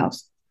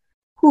styles.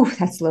 Whew,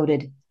 that's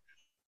loaded.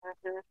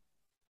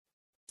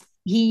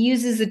 He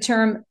uses the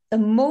term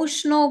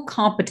emotional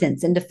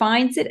competence and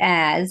defines it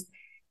as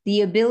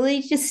the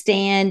ability to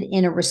stand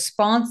in a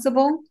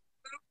responsible,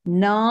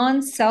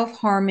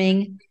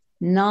 non-self-harming,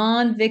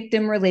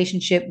 non-victim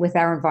relationship with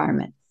our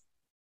environment.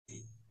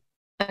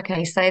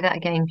 Okay, say that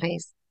again,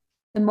 please.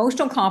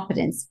 Emotional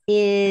competence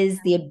is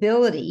the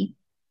ability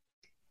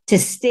to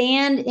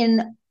stand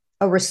in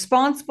a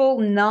responsible,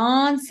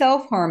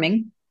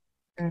 non-self-harming,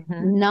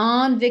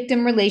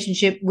 non-victim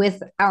relationship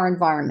with our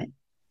environment,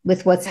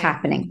 with what's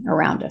happening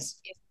around us.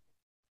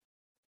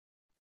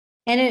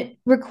 And it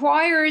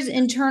requires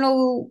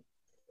internal,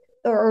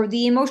 or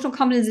the emotional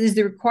competence is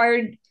the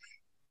required,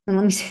 and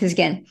let me say this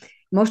again,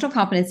 emotional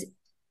competence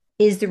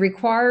is the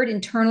required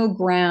internal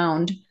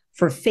ground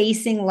for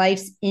facing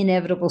life's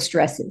inevitable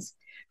stresses,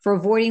 for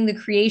avoiding the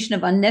creation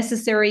of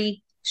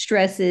unnecessary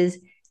stresses,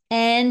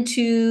 and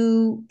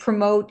to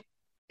promote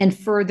and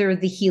further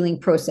the healing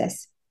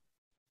process.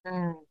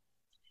 And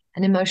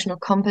emotional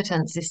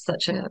competence is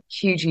such a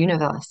huge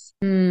universe.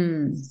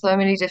 So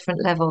many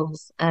different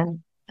levels. And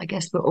I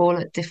guess we're all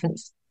at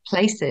different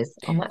places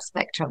on that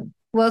spectrum.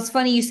 Well, it's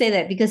funny you say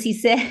that, because he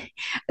said,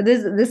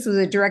 this was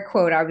a direct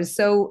quote. I was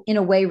so, in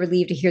a way,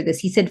 relieved to hear this.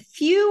 He said,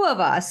 few of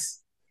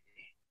us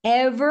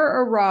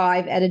ever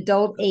arrive at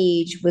adult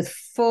age with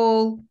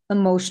full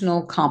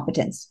emotional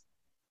competence.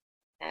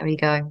 There we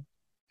go.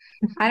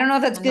 I don't know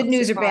if that's good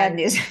news or bad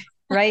news,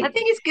 right? I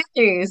think it's good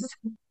news.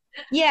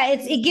 Yeah,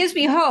 it gives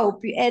me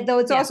hope, though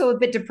it's also a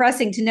bit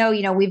depressing to know,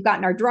 we've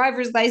gotten our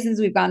driver's license,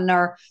 we've gotten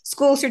our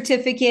school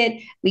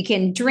certificate, we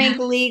can drink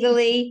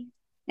legally,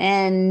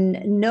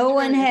 and no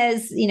one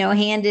has,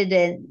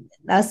 handed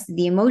us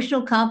the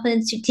emotional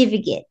competence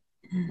certificate.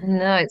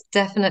 No, it's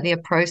definitely a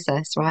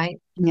process,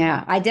 right?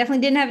 Yeah, I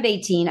definitely didn't have it at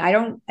 18.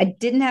 I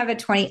didn't have it at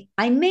 20.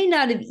 I may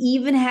not have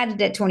even had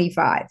it at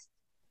 25.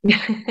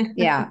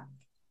 Yeah.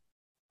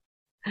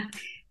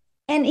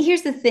 And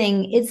here's the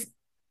thing, it's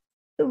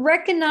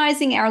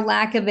recognizing our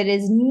lack of it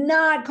is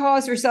not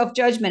cause for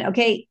self-judgment.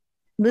 Okay,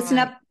 listen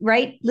up,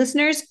 right?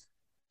 Listeners,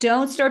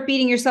 don't start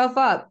beating yourself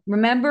up.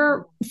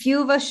 Remember, a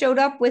few of us showed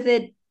up with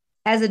it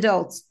as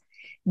adults.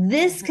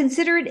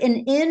 Consider it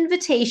an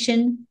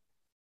invitation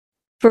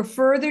for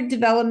further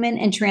development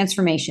and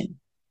transformation.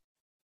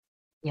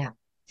 Yeah.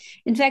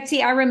 In fact,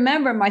 see, I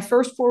remember my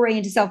first foray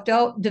into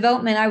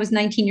self-development, I was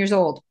 19 years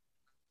old.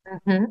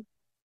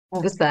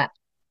 What was that?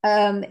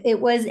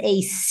 It was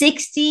a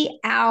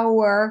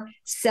 60-hour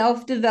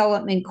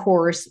self-development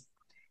course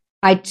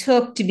I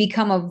took to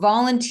become a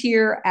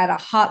volunteer at a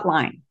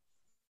hotline.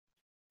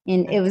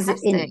 And it was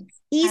in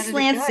East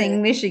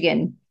Lansing,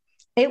 Michigan.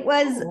 It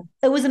was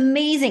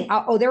amazing.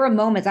 There were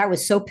moments I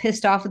was so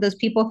pissed off with those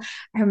people.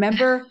 I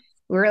remember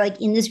we were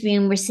like in this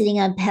room, we're sitting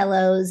on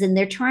pillows, and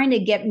they're trying to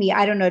get me,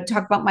 I don't know, to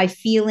talk about my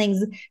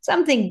feelings,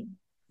 some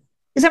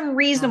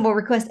reasonable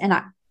request. And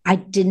I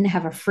didn't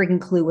have a friggin'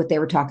 clue what they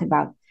were talking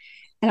about.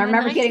 And I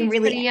remember getting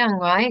really pretty young,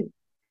 right?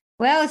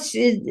 Well,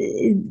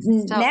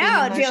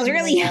 now it feels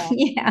really young.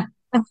 Yeah.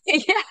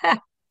 Yeah.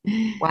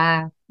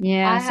 Wow.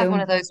 Yeah. I have one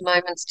of those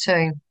moments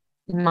too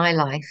in my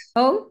life.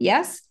 Oh,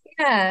 yes.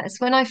 Yeah.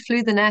 It's when I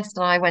flew the nest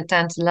and I went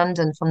down to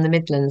London from the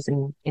Midlands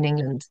in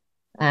England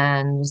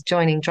and was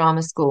joining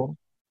drama school.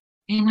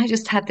 And I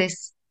just had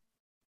this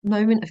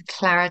moment of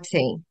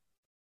clarity,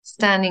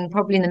 standing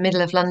probably in the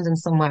middle of London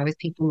somewhere with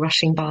people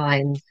rushing by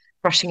and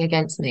brushing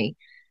against me,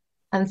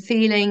 and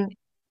feeling,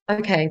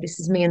 okay, this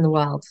is me in the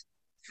world,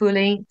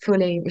 fully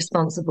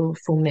responsible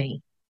for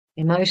me,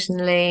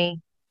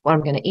 emotionally, what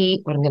I'm going to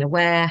eat, what I'm going to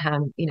wear,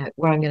 how,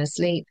 where I'm going to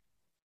sleep.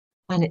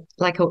 And it,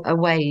 like a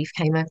wave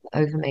came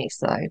over me.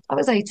 So I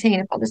was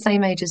 18, about the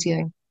same age as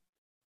you.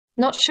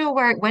 Not sure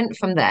where it went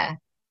from there.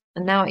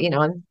 And now,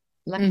 I'm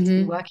lucky to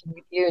be working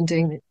with you and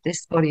doing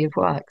this body of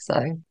work.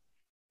 So,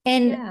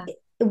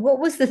 what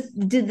was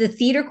did the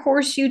theater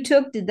course you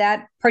took, did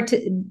that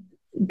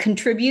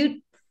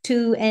contribute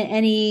to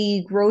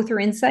any growth or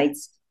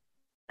insights?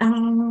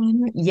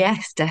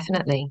 Yes,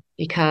 definitely.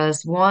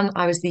 Because one,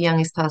 I was the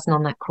youngest person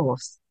on that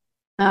course.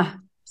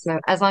 So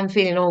as I'm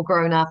feeling all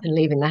grown up and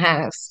leaving the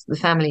house, the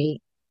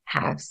family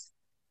house,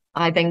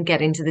 I then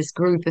get into this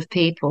group of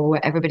people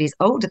where everybody's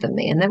older than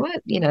me. And there were,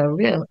 a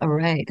real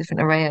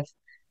different array of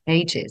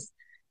ages.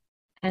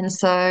 And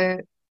so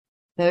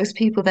those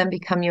people then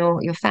become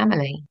your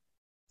family.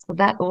 So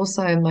that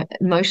also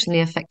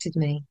emotionally affected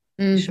me.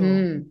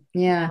 Sure.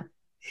 Yeah.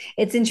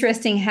 It's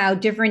interesting how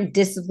different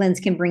disciplines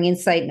can bring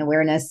insight and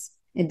awareness.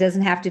 It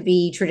doesn't have to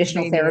be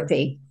traditional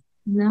therapy.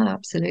 No,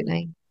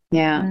 absolutely.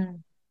 Yeah.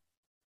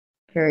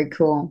 Very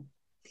cool.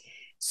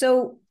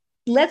 So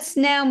let's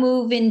now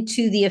move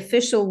into the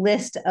official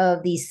list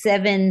of the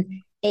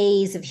 7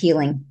 A's of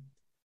healing.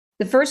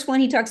 The first one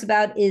he talks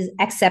about is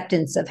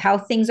acceptance of how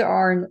things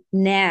are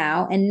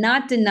now and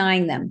not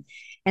denying them,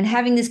 and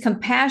having this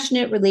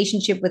compassionate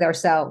relationship with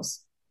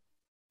ourselves.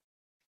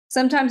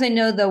 Sometimes I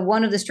know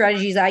one of the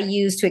strategies I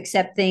use to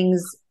accept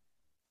things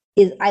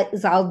is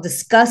I'll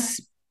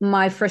discuss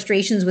my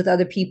frustrations with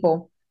other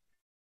people.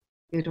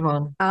 Good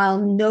one. I'll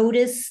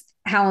notice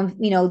how I'm,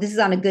 this is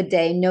on a good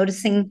day,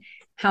 noticing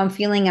how I'm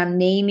feeling. I'm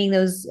naming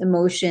those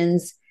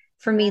emotions.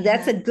 For me,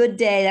 that's a good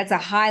day. That's a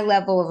high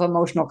level of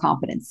emotional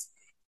competence.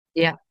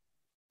 Yeah.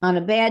 On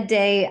a bad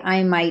day,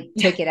 I might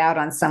take it out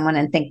on someone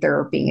and think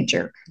they're being a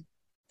jerk.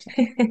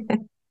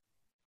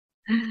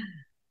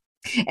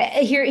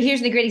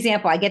 Here's a great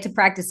example. I get to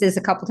practice this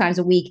a couple times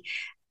a week.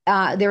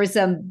 There was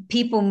some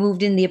people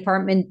moved in the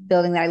apartment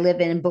building that I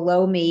live in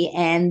below me,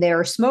 and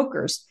they're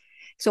smokers.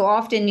 So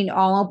often,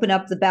 I'll open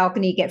up the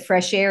balcony, get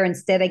fresh air.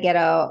 Instead, I get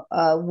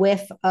a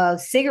whiff of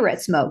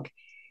cigarette smoke.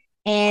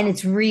 And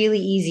it's really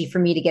easy for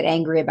me to get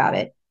angry about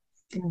it.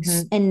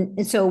 Mm-hmm.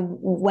 And so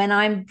when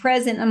I'm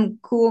present, I'm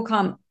cool,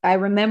 calm. I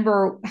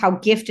remember how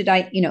gifted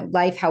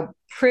life, how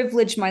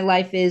privileged my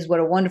life is, what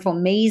a wonderful,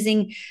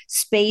 amazing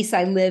space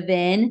I live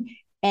in.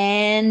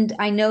 And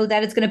I know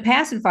that it's going to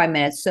pass in 5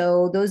 minutes.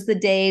 So those are the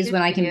days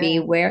when I can be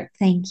aware.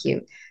 Thank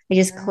you. I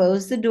just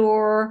close the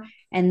door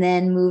and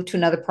then move to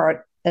another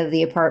part of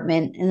the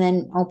apartment and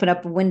then open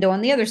up a window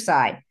on the other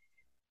side.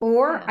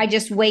 Or I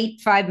just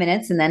wait 5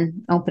 minutes and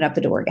then open up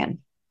the door again.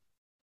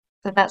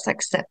 So that's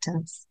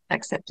acceptance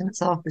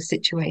of the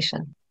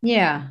situation.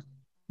 Yeah.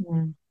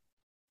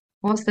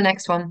 What's the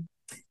next one?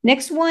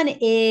 Next one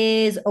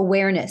is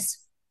awareness.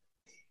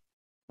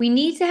 We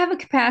need to have a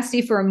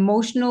capacity for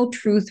emotional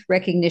truth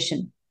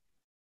recognition.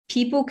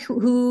 People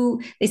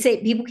they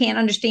say people can't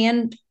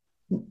understand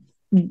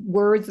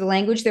words, the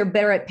language, they're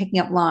better at picking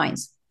up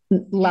lies.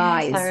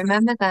 Yes, I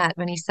remember that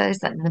when he says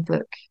that in the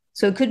book.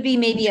 So it could be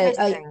maybe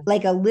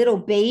like a little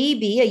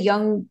baby,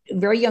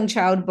 very young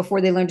child before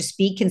they learn to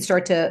speak can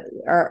start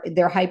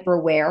they're hyper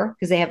aware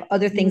because they have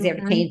other things they have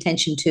to pay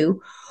attention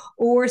to,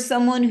 or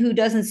someone who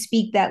doesn't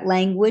speak that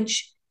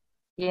language.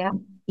 Yeah.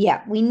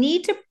 Yeah. We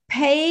need to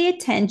pay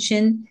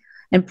attention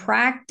and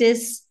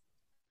practice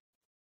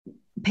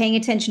paying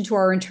attention to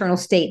our internal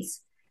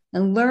states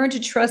and learn to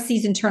trust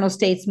these internal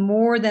states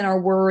more than our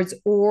words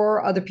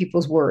or other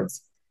people's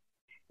words.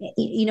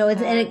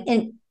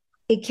 And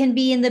it can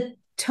be in the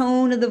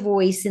tone of the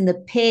voice, in the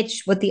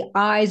pitch, what the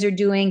eyes are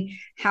doing,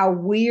 how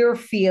we're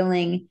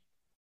feeling,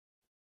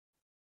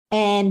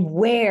 and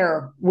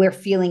where we're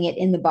feeling it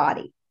in the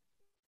body.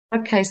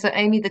 Okay, so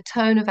Amy, the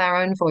tone of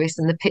our own voice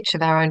and the pitch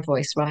of our own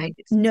voice, right?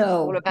 It's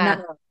all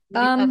about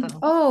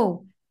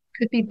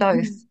could be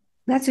both.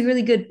 That's a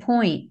really good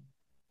point.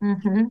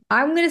 Mm-hmm.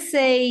 I'm going to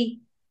say,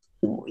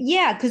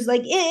 because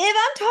like if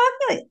I'm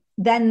talking,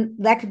 then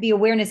that could be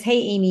awareness. Hey,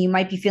 Amy, you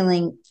might be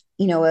feeling,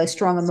 a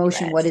strong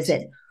emotion. Stressed. What is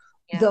it?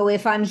 Yeah. Though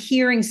if I'm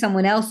hearing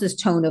someone else's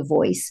tone of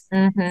voice,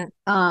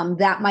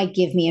 that might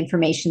give me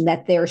information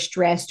that they're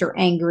stressed or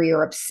angry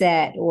or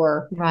upset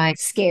or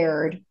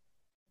scared.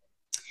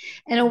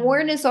 And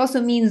awareness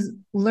also means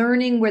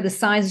learning where the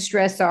signs of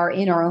stress are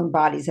in our own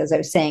bodies, as I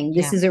was saying.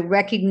 This is a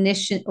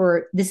recognition,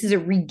 or this is a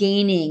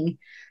regaining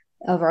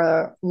of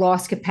our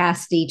lost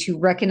capacity to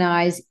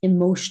recognize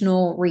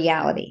emotional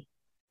reality.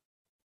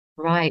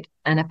 Right.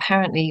 And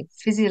apparently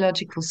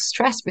physiological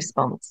stress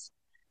response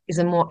is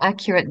a more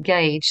accurate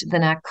gauge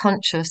than our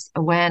conscious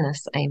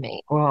awareness,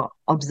 Amy, or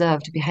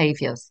observed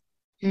behaviors.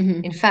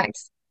 Mm-hmm. In fact,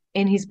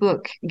 in his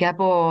book,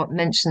 Gabor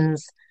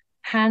mentions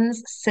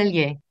Hans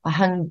Selye, a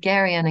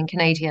Hungarian and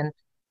Canadian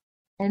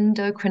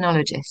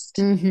endocrinologist.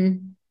 Mm-hmm.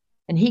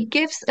 And he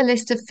gives a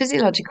list of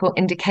physiological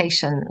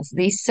indications.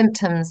 These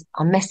symptoms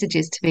are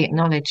messages to be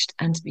acknowledged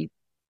and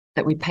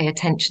that we pay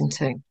attention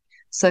to.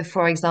 So,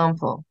 for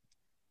example,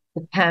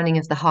 the pounding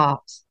of the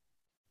heart.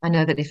 I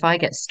know that if I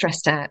get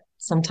stressed out,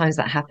 sometimes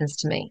that happens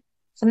to me.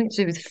 Something to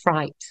do with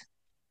fright.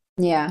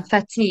 Yeah.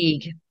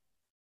 Fatigue.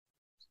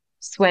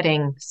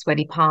 Sweating,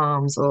 sweaty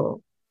palms, or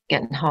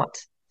getting hot.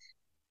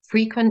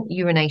 Frequent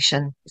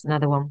urination is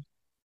another one.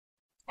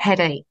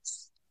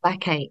 Headaches,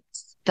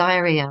 backaches,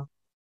 diarrhea,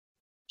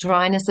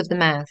 dryness of the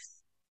mouth,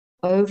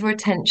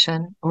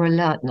 overattention or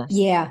alertness.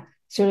 Yeah,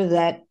 sort of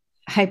that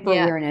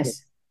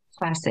hyper-awareness.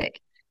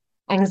 Classic.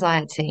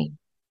 Anxiety,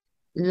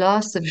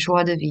 loss of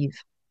joie de vivre,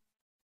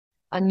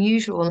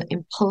 unusual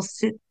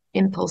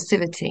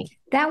impulsivity.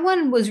 That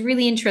one was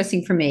really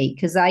interesting for me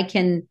because I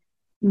can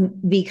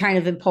be kind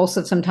of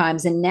impulsive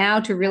sometimes. And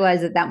now to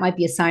realize that might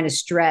be a sign of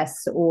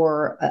stress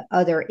or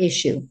other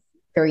issue.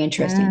 Very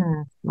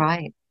interesting.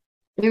 Right.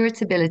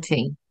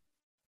 Irritability,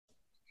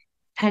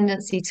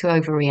 tendency to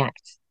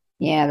overreact.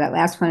 Yeah, that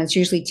last one, it's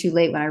usually too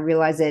late when I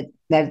realize that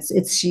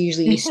it's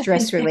usually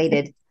stress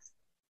related.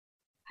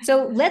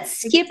 So let's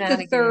skip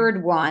the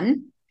third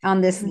one on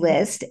this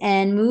list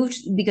and move,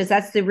 because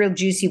that's the real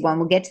juicy one.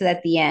 We'll get to that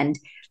at the end.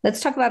 Let's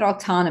talk about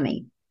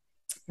autonomy.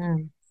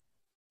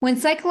 When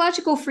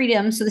psychological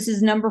freedom, so this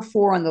is number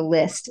 4 on the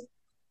list,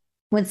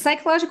 when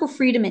psychological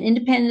freedom and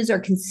independence are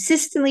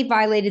consistently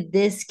violated,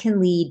 this can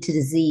lead to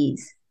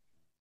disease.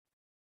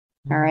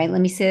 All right,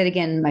 let me say that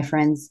again, my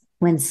friends.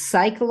 When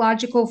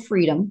psychological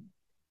freedom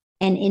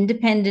and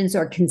independence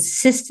are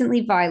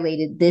consistently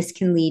violated, this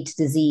can lead to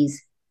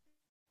disease.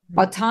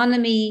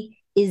 Autonomy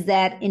is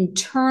that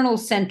internal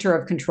center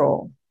of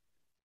control.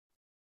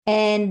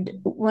 And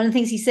one of the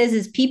things he says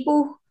is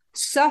people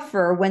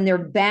suffer when their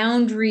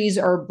boundaries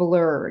are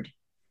blurred.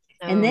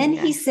 And then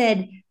he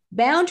said,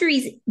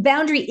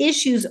 boundary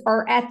issues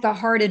are at the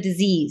heart of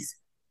disease.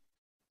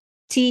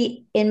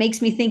 It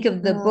makes me think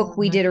of the book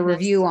we did a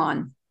review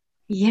on.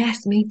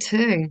 Yes, me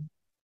too.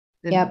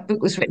 The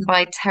book was written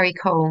by Terry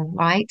Cole,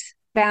 right?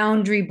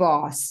 Boundary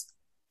Boss.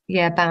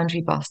 Yeah,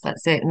 Boundary Boss,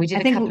 that's it. And we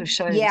did a couple of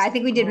shows. Yeah, I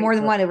think we did more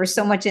than one. There was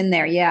so much in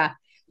there. Yeah.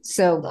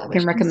 So I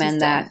can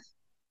recommend that.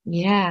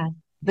 Yeah.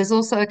 There's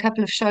also a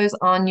couple of shows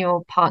on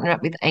your Partner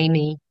Up with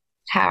Amy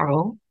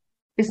Carroll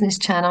Business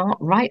Channel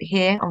right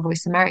here on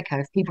Voice America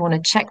if people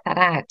want to check that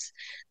out.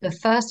 The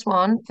first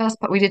part,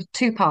 we did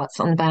 2 parts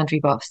on Boundary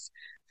Boss.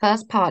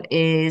 First part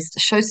is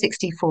show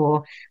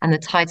 64, and the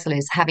title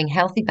is Having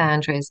Healthy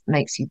Boundaries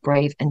Makes You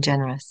Brave and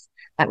Generous.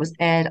 That was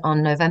aired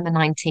on November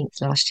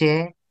 19th last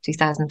year,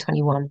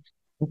 2021.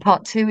 And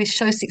part 2 is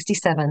show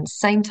 67,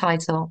 same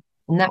title,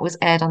 and that was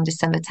aired on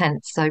December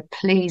 10th. So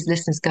please,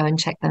 listeners, go and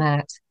check them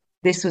out.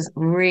 This was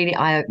really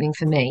eye-opening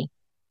for me.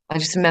 I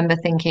just remember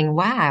thinking,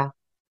 wow,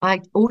 I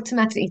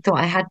automatically thought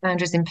I had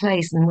boundaries in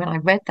place. And when I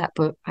read that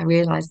book, I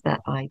realized that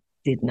I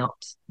did not.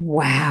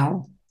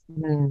 Wow.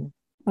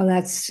 Well,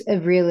 that's I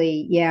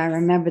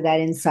remember that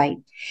insight.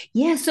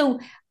 Yeah.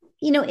 So,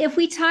 if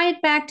we tie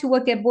it back to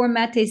what Gabor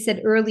Mate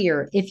said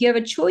earlier, if you have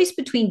a choice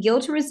between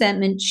guilt and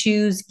resentment,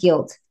 choose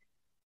guilt.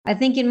 I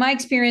think in my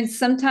experience,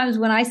 sometimes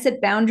when I set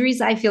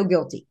boundaries, I feel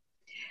guilty.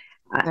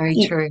 Very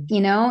true.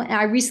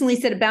 I recently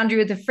set a boundary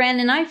with a friend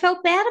and I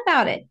felt bad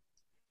about it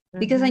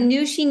because I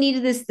knew she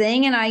needed this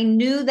thing. And I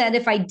knew that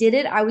if I did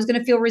it, I was going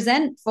to feel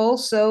resentful.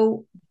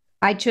 So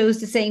I chose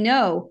to say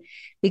no,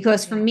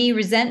 because for me,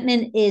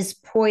 resentment is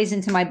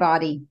poison to my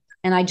body.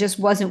 And I just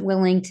wasn't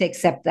willing to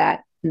accept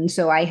that. And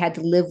so I had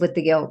to live with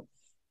the guilt.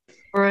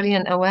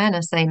 Brilliant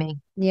awareness, Amy.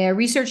 Yeah.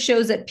 Research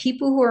shows that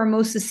people who are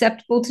most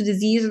susceptible to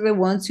disease are the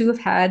ones who have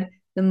had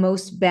the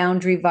most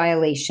boundary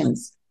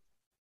violations.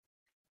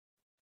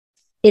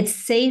 It's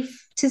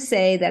safe to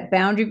say that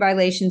boundary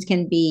violations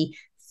can be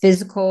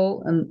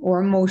physical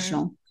or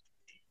emotional,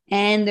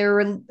 and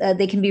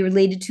they can be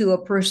related to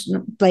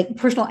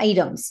personal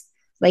items.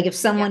 Like if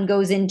someone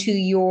goes into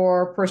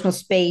your personal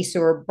space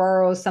or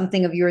borrows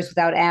something of yours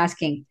without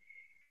asking.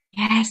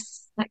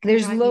 Yes.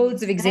 There's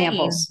loads of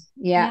examples.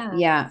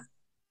 Yeah.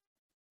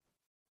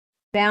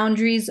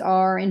 Boundaries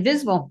are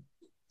invisible.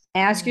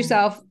 Ask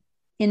yourself,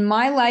 in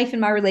my life, in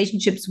my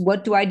relationships,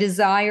 what do I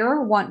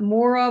desire, want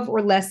more of,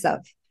 or less of?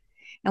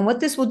 And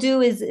what this will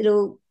do is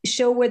it'll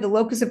show where the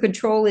locus of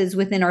control is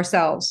within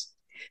ourselves.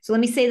 So let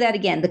me say that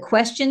again. The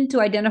question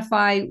to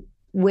identify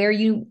where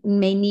you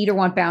may need or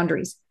want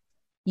boundaries.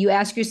 You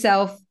ask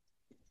yourself,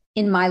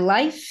 in my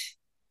life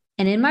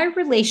and in my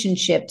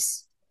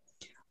relationships,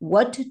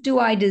 what do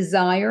I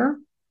desire,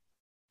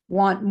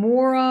 want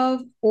more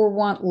of, or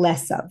want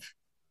less of?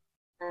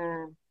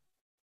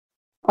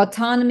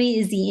 Autonomy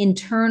is the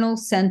internal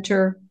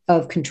center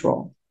of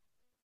control.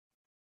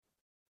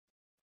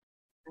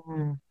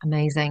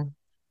 Amazing.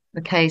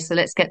 Okay, so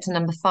let's get to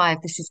number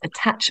 5. This is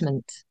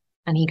attachment.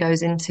 And he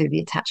goes into the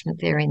attachment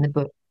theory in the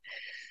book.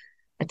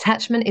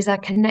 Attachment is our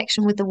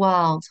connection with the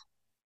world.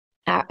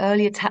 Our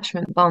early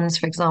attachment bonds,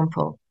 for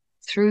example,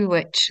 through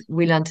which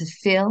we learn to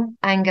feel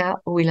anger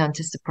or we learn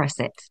to suppress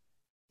it,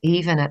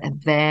 even at a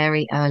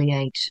very early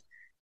age.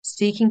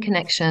 Seeking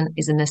connection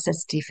is a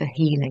necessity for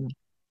healing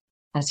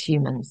as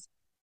humans.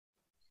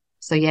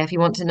 So yeah, if you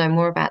want to know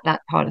more about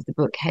that part of the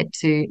book, head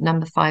to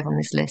number 5 on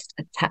this list,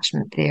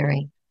 attachment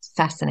theory. It's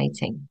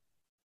fascinating.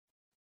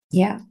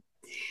 Yeah.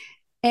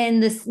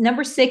 And this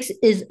number 6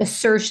 is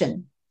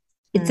assertion.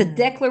 It's a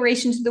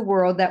declaration to the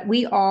world that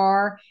we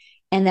are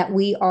and that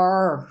we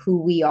are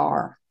who we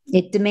are.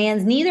 It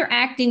demands neither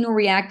acting nor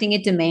reacting.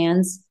 It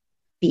demands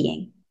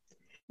being,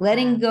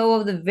 letting go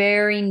of the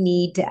very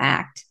need to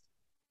act.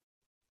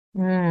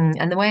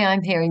 And the way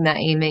I'm hearing that,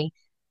 Amy,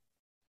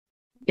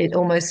 it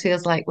almost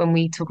feels like when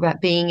we talk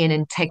about being in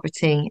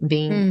integrity and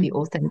being the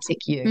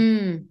authentic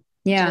you,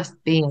 just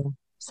being,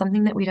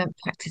 something that we don't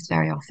practice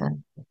very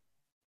often.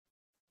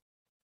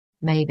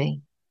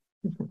 Maybe.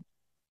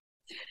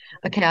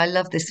 Okay, I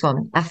love this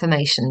one.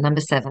 Affirmation,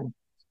 number 7.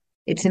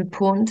 It's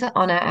important to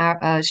honor our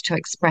urge to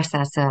express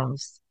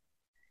ourselves,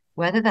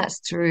 whether that's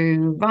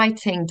through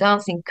writing,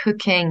 dancing,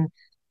 cooking,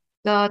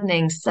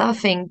 gardening,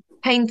 surfing,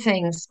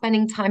 painting,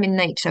 spending time in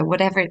nature,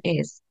 whatever it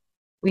is.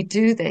 We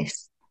do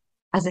this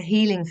as a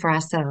healing for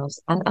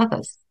ourselves and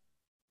others.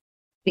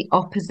 The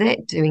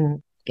opposite,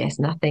 doing,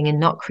 nothing and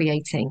not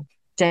creating,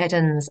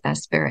 deadens our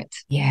spirit.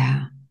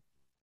 Yeah.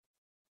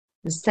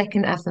 The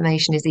second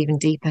affirmation is even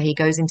deeper. He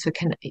goes into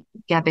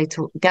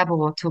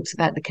Gabor talks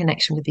about the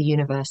connection with the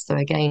universe. So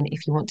again,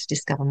 if you want to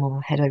discover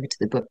more, head over to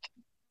the book.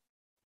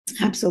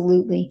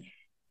 Absolutely.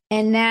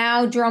 And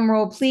now, drum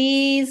roll,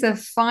 please. The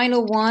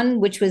final one,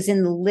 which was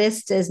in the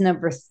list as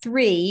number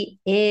 3,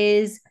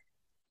 is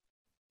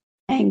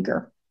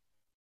anger.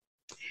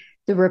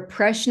 The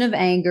repression of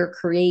anger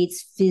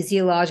creates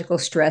physiological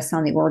stress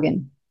on the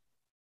organ.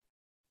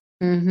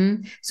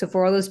 So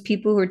for all those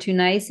people who are too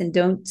nice and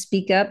don't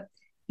speak up,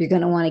 you're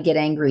going to want to get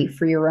angry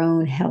for your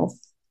own health.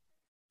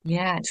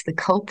 Yeah, it's the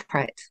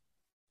culprit.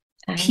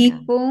 Anger.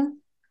 People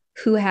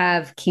who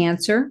have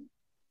cancer,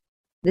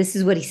 this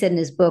is what he said in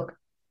his book.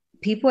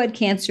 People who had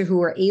cancer who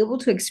were able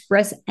to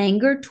express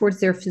anger towards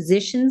their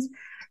physicians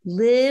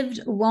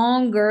lived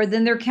longer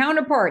than their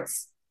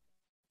counterparts.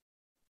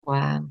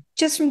 Wow.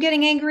 Just from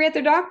getting angry at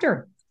their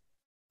doctor.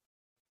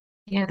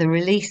 Yeah, the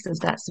release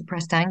of that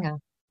suppressed anger.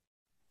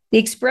 The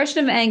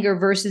expression of anger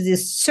versus the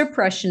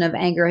suppression of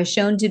anger has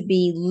shown to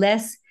be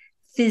less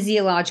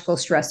physiological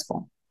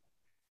stressful.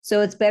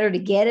 So it's better to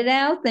get it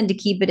out than to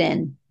keep it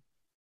in.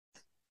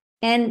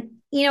 And,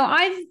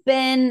 I've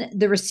been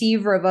the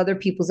receiver of other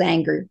people's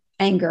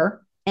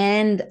anger,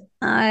 and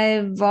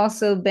I've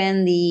also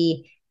been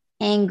the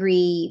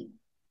angry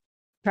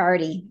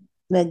party,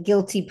 the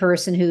guilty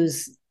person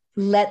who's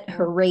let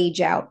her rage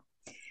out.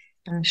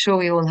 I'm sure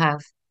we all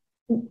have.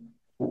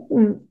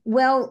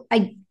 Well,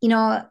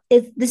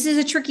 this is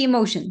a tricky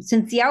emotion.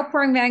 Since the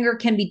outpouring of anger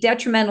can be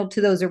detrimental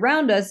to those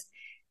around us,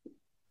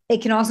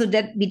 it can also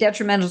be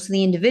detrimental to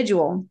the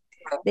individual.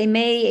 They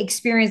may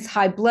experience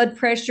high blood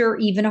pressure,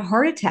 even a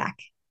heart attack.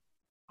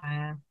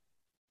 Wow.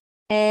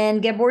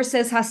 And Gabor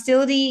says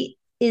hostility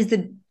is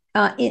the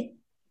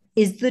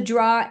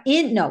drive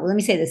in. No, let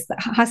me say this: the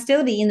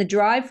hostility in the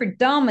drive for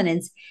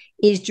dominance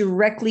is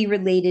directly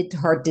related to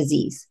heart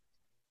disease.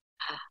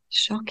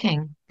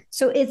 Shocking.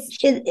 So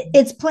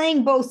it's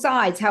playing both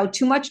sides. How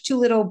too much, too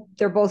little,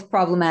 they're both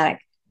problematic.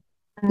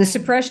 The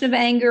suppression of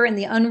anger and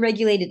the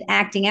unregulated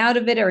acting out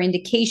of it are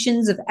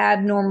indications of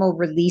abnormal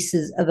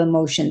releases of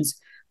emotions,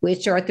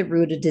 which are at the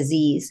root of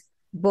disease.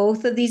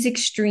 Both of these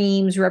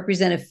extremes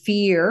represent a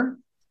fear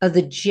of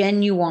the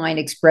genuine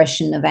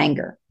expression of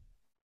anger.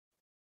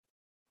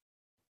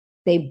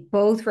 They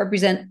both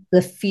represent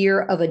the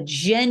fear of a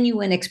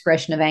genuine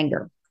expression of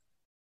anger.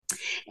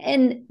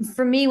 And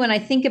for me, when I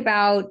think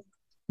about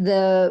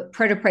the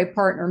predator-prey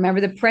partner, remember,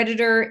 the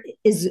predator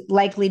is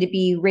likely to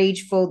be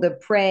rageful. The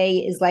prey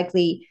is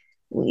likely,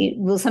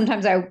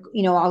 sometimes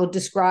I'll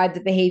describe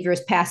the behavior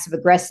as passive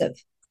aggressive.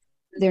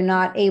 They're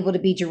not able to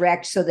be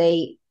direct, so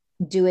they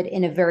do it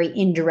in a very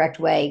indirect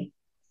way.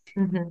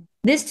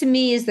 This to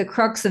me is the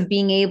crux of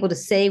being able to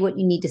say what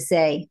you need to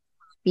say,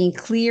 being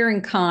clear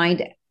and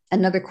kind.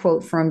 Another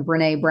quote from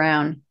Brene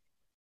Brown: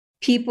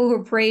 people who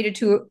are prey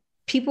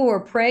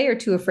are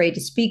too afraid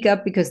to speak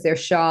up because they're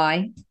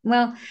shy.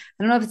 Well, I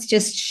don't know if it's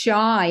just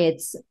shy.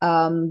 It's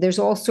there's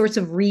all sorts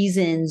of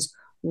reasons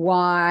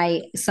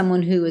why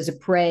someone who is a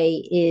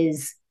prey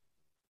is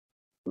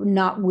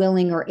not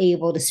willing or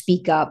able to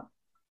speak up.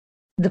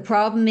 The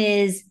problem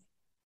is,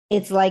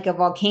 it's like a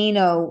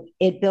volcano.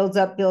 It builds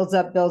up,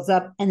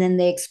 and then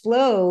they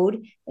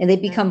explode and they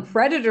become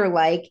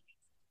predator-like.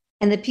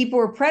 And the people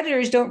who are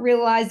predators don't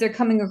realize they're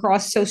coming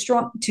across too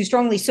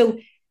strongly. So,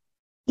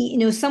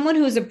 someone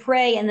who is a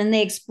prey and then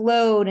they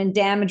explode and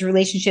damage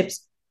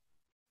relationships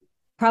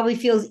probably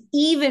feels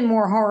even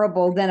more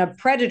horrible than a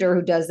predator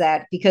who does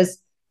that,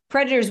 because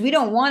predators, we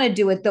don't want to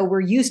do it, though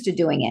we're used to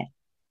doing it.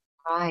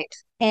 Right.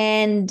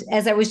 And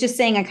as I was just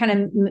saying, I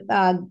kind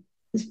of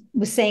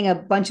was saying a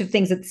bunch of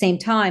things at the same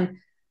time.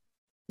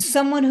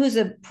 Someone who's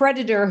a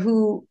predator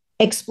who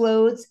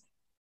explodes,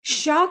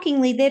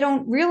 shockingly, they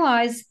don't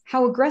realize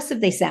how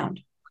aggressive they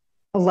sound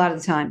a lot of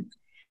the time.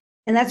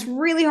 And that's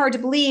really hard to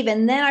believe.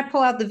 And then I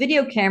pull out the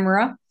video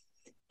camera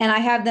and I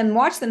have them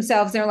watch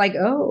themselves. They're like,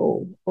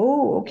 oh,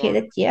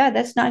 okay.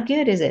 That's not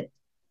good, is it?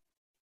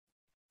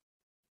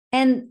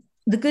 And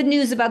the good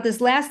news about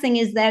this last thing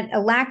is that a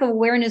lack of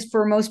awareness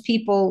for most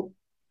people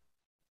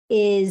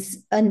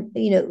is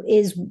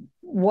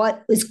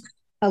what is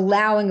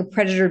allowing a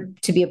predator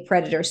to be a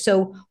predator.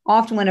 So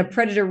often when a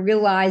predator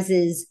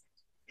realizes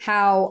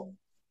how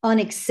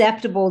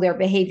unacceptable their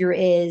behavior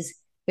is,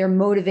 their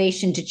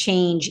motivation to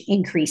change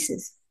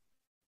increases.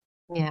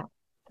 Yeah,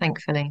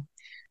 thankfully.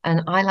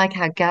 And I like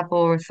how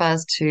Gabor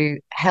refers to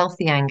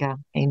healthy anger,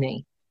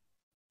 Amy.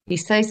 He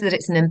says that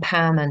it's an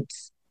empowerment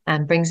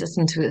and brings us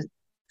into a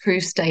true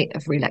state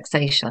of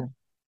relaxation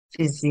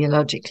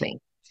physiologically.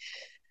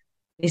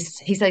 He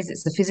says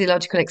it's a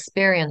physiological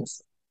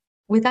experience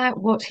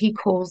without what he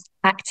calls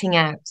acting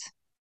out.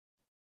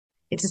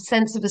 It's a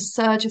sense of a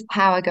surge of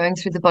power going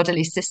through the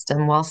bodily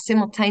system, while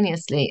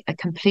simultaneously a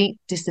complete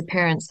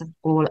disappearance of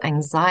all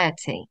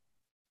anxiety.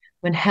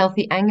 When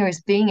healthy anger is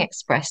being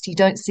expressed, you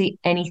don't see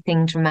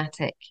anything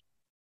dramatic.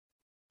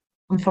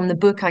 And from the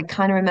book, I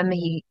kind of remember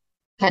he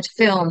had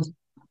filmed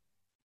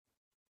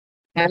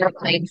an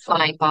airplane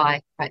flying by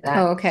right there.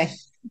 Oh, okay.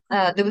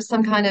 There was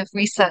some kind of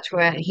research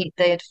where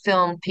they had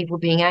filmed people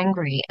being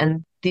angry,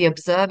 and the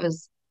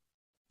observers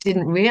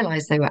didn't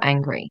realize they were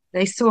angry.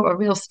 They saw a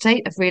real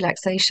state of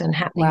relaxation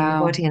happening in the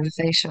body and the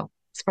facial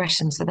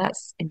expression. So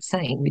that's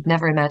insane. We'd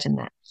never imagined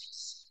that.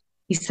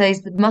 He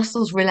says the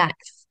muscles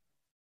relax.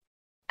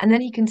 And then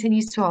he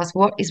continues to ask,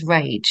 what is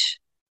rage?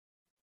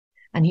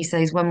 And he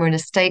says, when we're in a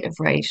state of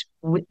rage,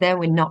 then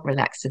we're not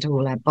relaxed at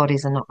all. Our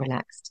bodies are not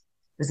relaxed.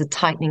 There's a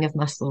tightening of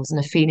muscles and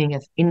a feeling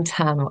of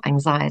internal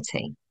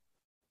anxiety.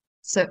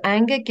 So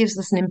anger gives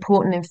us an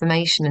important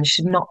information and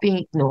should not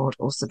be ignored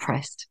or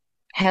suppressed.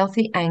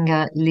 Healthy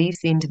anger leaves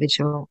the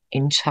individual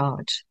in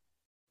charge.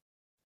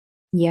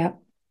 Yep.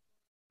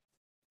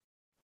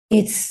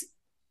 It's,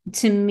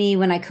 to me,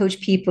 when I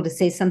coach people to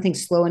say something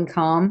slow and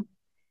calm,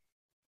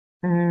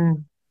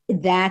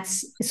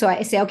 that's, so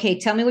I say, okay,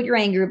 tell me what you're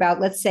angry about.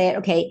 Let's say it.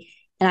 Okay.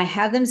 And I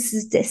have them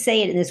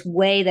say it in this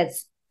way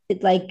that's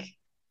like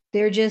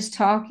they're just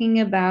talking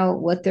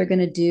about what they're going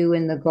to do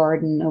in the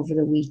garden over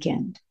the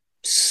weekend.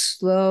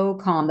 Slow,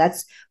 calm.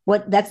 That's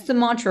the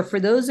mantra. For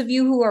those of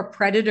you who are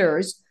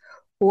predators,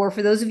 or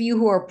for those of you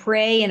who are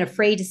prey and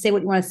afraid to say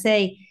what you want to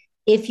say,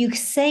 if you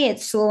say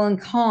it slow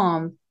and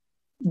calm,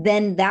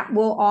 then that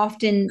will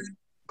often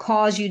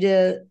cause you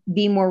to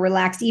be more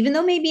relaxed. Even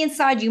though maybe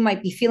inside you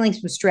might be feeling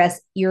some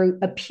stress, you're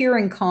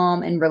appearing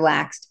calm and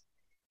relaxed.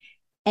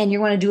 And you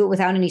want to do it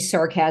without any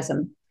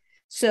sarcasm.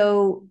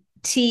 So,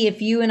 T,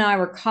 if you and I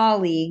were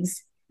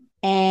colleagues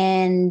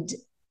and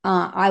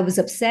I was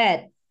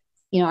upset,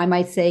 I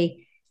might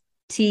say,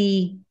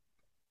 T,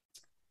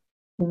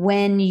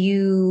 when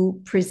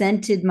you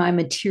presented my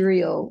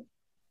material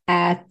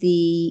at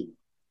the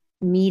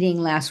meeting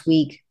last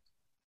week,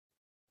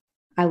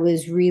 I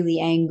was really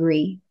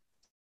angry,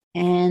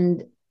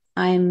 and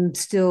I'm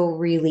still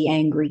really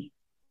angry.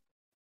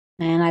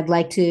 And I'd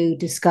like to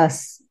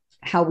discuss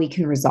how we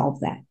can resolve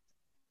that.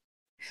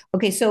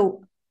 Okay,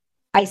 so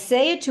I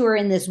say it to her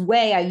in this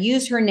way. I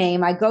use her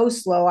name. I go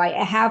slow.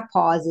 I have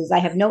pauses. I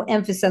have no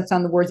emphasis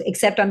on the words,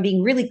 except I'm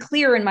being really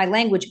clear in my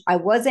language. I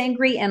was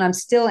angry and I'm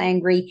still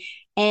angry.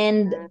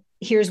 And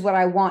here's what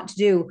I want to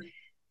do.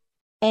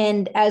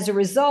 And as a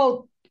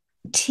result,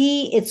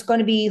 T, it's going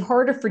to be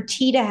harder for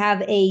T to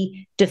have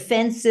a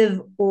defensive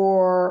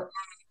or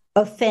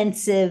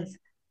offensive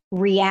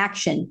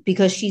reaction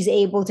because she's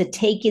able to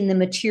take in the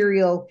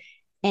material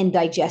and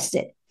digest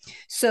it.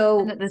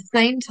 So, and at the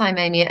same time,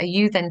 Amy, are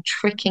you then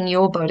tricking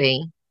your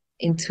body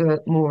into a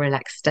more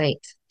relaxed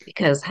state?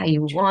 Because how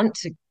you want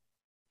to,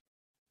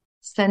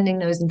 sending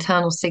those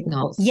internal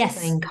signals. Yes.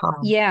 Staying calm.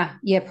 Yeah,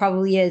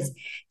 probably is.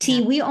 T,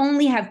 yeah. We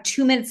only have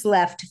 2 minutes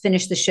left to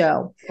finish the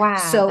show. Wow,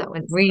 so that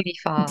went really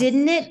fast.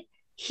 Didn't it?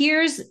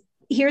 Here's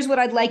what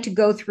I'd like to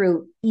go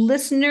through.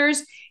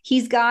 Listeners,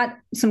 he's got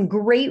some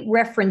great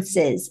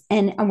references,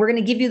 and we're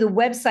going to give you the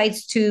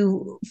websites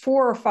to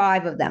 4 or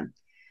 5 of them.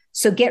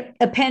 So get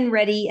a pen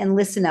ready and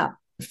listen up.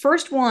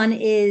 First one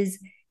is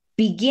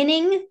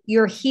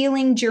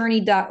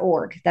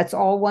beginningyourhealingjourney.org. That's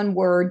all one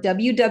word,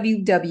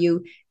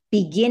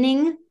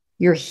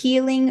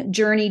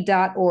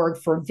 www.beginningyourhealingjourney.org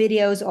for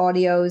videos,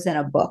 audios, and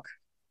a book.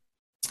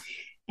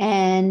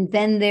 And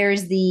then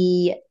there's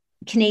the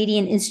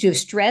Canadian Institute of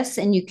Stress,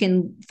 and you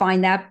can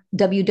find that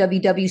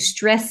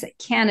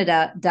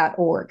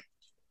www.stresscanada.org.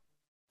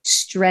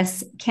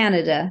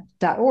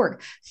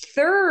 Stresscanada.org.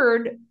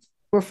 Third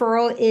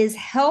referral is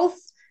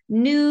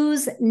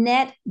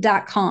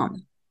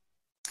healthnewsnet.com.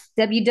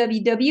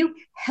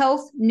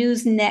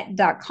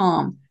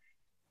 www.healthnewsnet.com.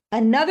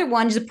 Another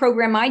one is a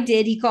program I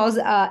did. He calls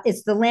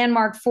it's the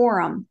Landmark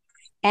Forum.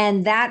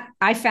 And that,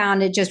 I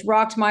found, it just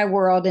rocked my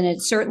world. And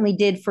it certainly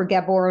did for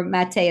Gabor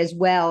Mate as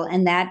well.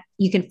 And that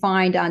you can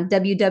find on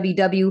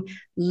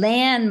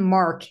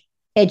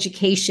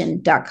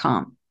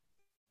www.landmarkeducation.com.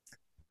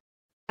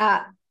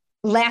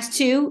 Last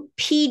 2,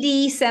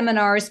 PD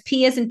seminars,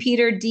 P as in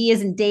Peter, D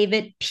as in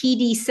David,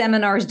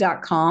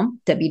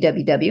 pdseminars.com,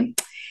 www.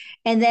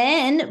 And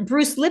then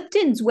Bruce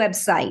Lipton's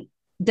website,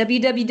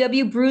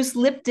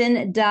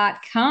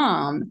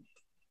 www.brucelipton.com.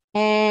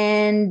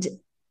 And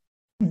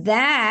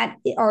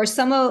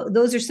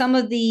those are some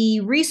of the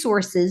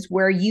resources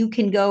where you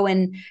can go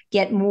and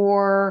get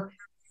more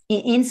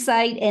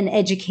insight and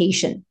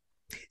education.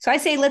 So I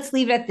say, let's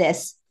leave it at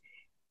this.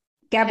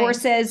 Gabor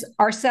says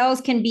our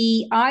cells can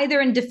be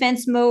either in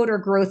defense mode or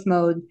growth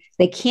mode.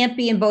 They can't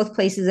be in both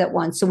places at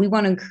once. So we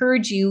want to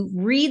encourage you,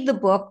 read the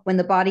book When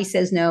the Body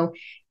Says No.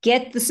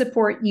 Get the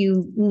support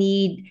you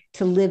need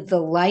to live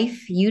the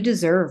life you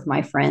deserve,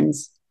 my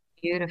friends.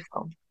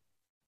 Beautiful.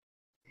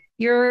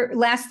 Your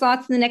last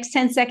thoughts in the next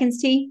 10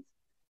 seconds, T?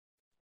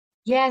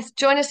 Yes,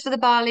 join us for the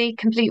Bali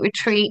Complete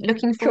Retreat.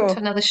 Looking forward to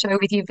another show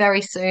with you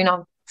very soon.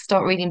 I'll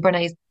start reading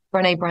Brene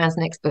Brown's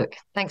next book.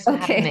 Thanks for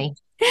having me.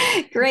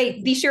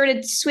 Great. Be sure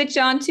to switch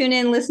on, tune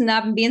in, listen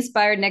up, and be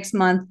inspired next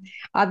month.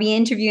 I'll be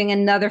interviewing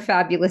another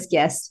fabulous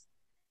guest.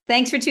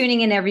 Thanks for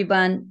tuning in,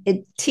 everyone.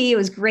 T, it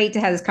was great to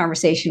have this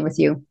conversation with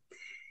you.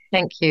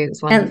 Thank you.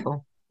 It's wonderful.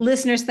 And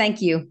listeners, thank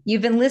you.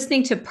 You've been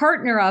listening to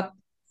Partner Up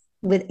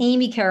with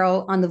Amy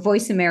Carroll on the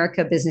Voice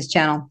America Business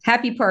Channel.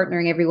 Happy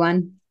partnering,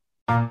 everyone.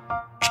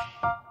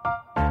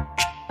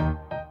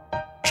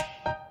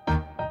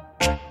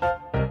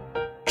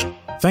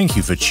 Thank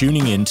you for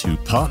tuning in to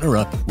Partner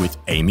Up with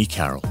Amy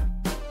Carroll.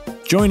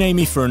 Join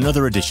Amy for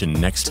another edition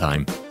next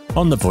time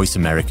on the Voice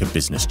America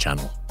Business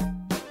Channel.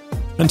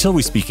 Until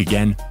we speak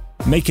again,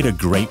 make it a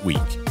great week.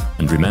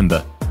 And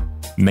remember,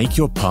 make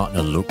your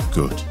partner look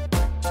good.